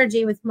sharing the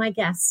energy with my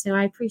guests. So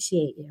I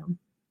appreciate you.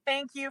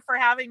 Thank you for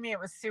having me. It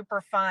was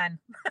super fun.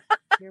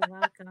 You're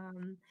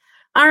welcome.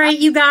 All right,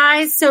 you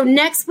guys. So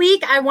next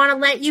week, I want to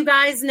let you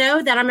guys know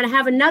that I'm going to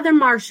have another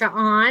Marsha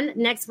on.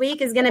 Next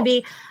week is going to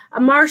be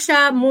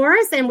Marsha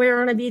Morris, and we're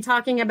going to be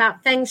talking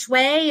about Feng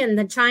Shui and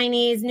the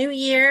Chinese New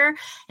Year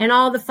and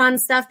all the fun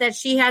stuff that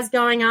she has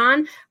going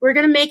on. We're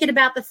going to make it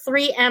about the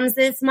 3 M's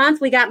this month.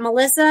 We got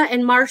Melissa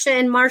and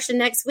Marsha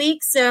next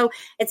week. So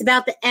it's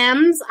about the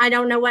M's. I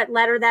don't know what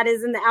letter that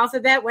is in the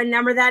alphabet, what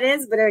number that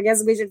is, but I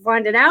guess we should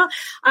find it out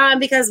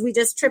because we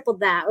just tripled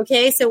that.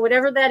 Okay. So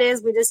whatever that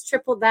is, we just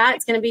tripled that.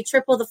 It's going to be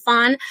triple the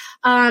fun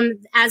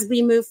as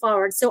we move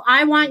forward. So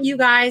I want you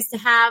guys to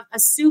have a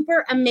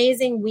super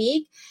amazing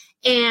week.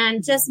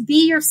 And just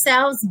be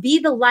yourselves, be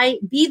the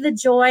light, be the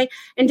joy,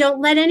 and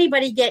don't let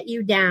anybody get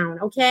you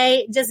down,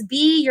 okay? Just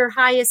be your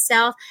highest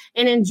self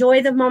and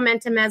enjoy the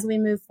momentum as we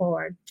move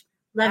forward.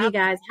 Love you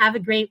guys. Have a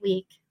great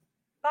week.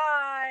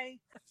 Bye.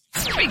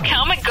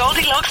 Become a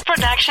Goldilocks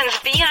Productions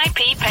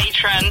VIP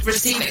patron.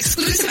 Receive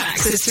exclusive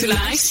access to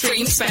live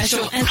stream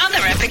special and other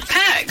epic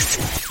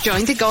perks.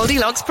 Join the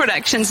Goldilocks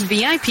Productions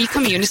VIP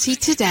community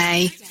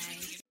today.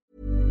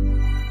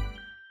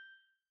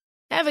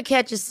 Ever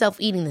catch yourself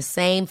eating the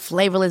same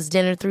flavorless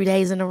dinner 3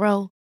 days in a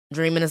row?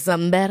 Dreaming of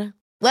something better?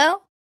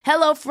 Well,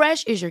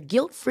 HelloFresh is your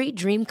guilt-free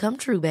dream come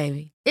true,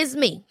 baby. It's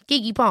me,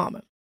 Keke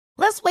Palmer.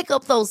 Let's wake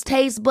up those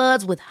taste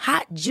buds with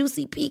hot,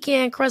 juicy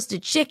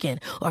pecan-crusted chicken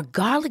or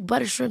garlic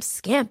butter shrimp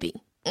scampi.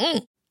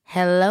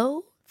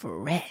 Hello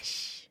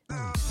Fresh.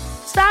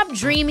 Stop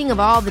dreaming of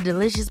all the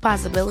delicious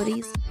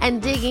possibilities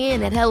and dig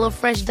in at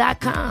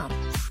HelloFresh.com.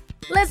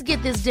 Let's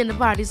get this dinner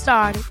party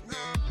started.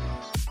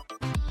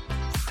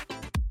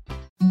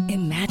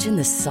 Imagine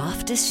the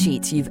softest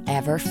sheets you've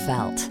ever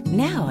felt.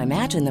 Now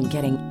imagine them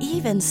getting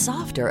even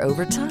softer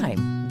over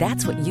time.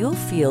 That's what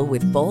you'll feel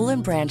with Boll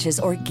 & Branch's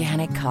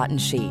organic cotton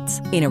sheets.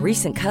 In a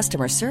recent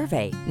customer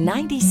survey,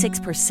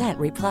 96%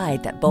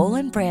 replied that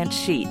Boll & Branch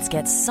sheets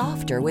get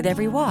softer with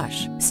every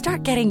wash.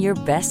 Start getting your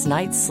best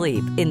night's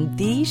sleep in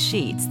these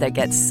sheets that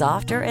get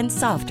softer and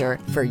softer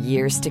for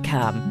years to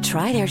come.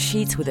 Try their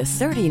sheets with a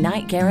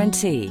 30-night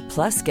guarantee.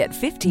 Plus, get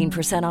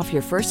 15% off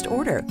your first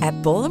order at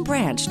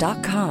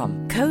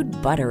bollandbranch.com. Code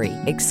BUTTERY.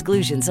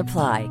 Exclusions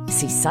apply.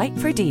 See site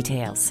for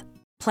details.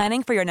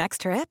 Planning for your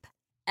next trip?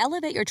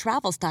 Elevate your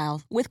travel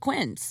style with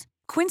Quince.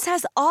 Quince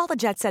has all the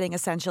jet-setting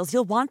essentials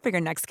you'll want for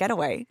your next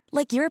getaway,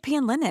 like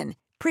European linen,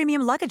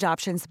 premium luggage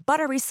options,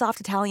 buttery soft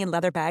Italian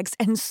leather bags,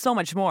 and so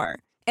much more.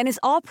 And is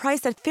all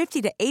priced at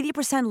 50 to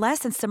 80% less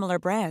than similar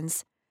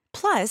brands.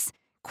 Plus,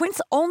 Quince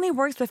only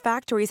works with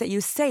factories that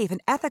use safe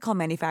and ethical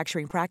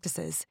manufacturing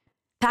practices.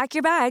 Pack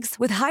your bags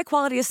with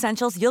high-quality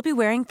essentials you'll be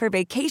wearing for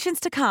vacations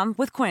to come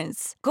with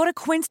Quince. Go to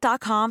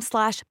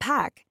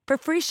quince.com/pack for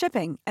free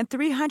shipping and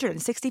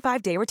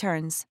 365-day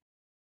returns.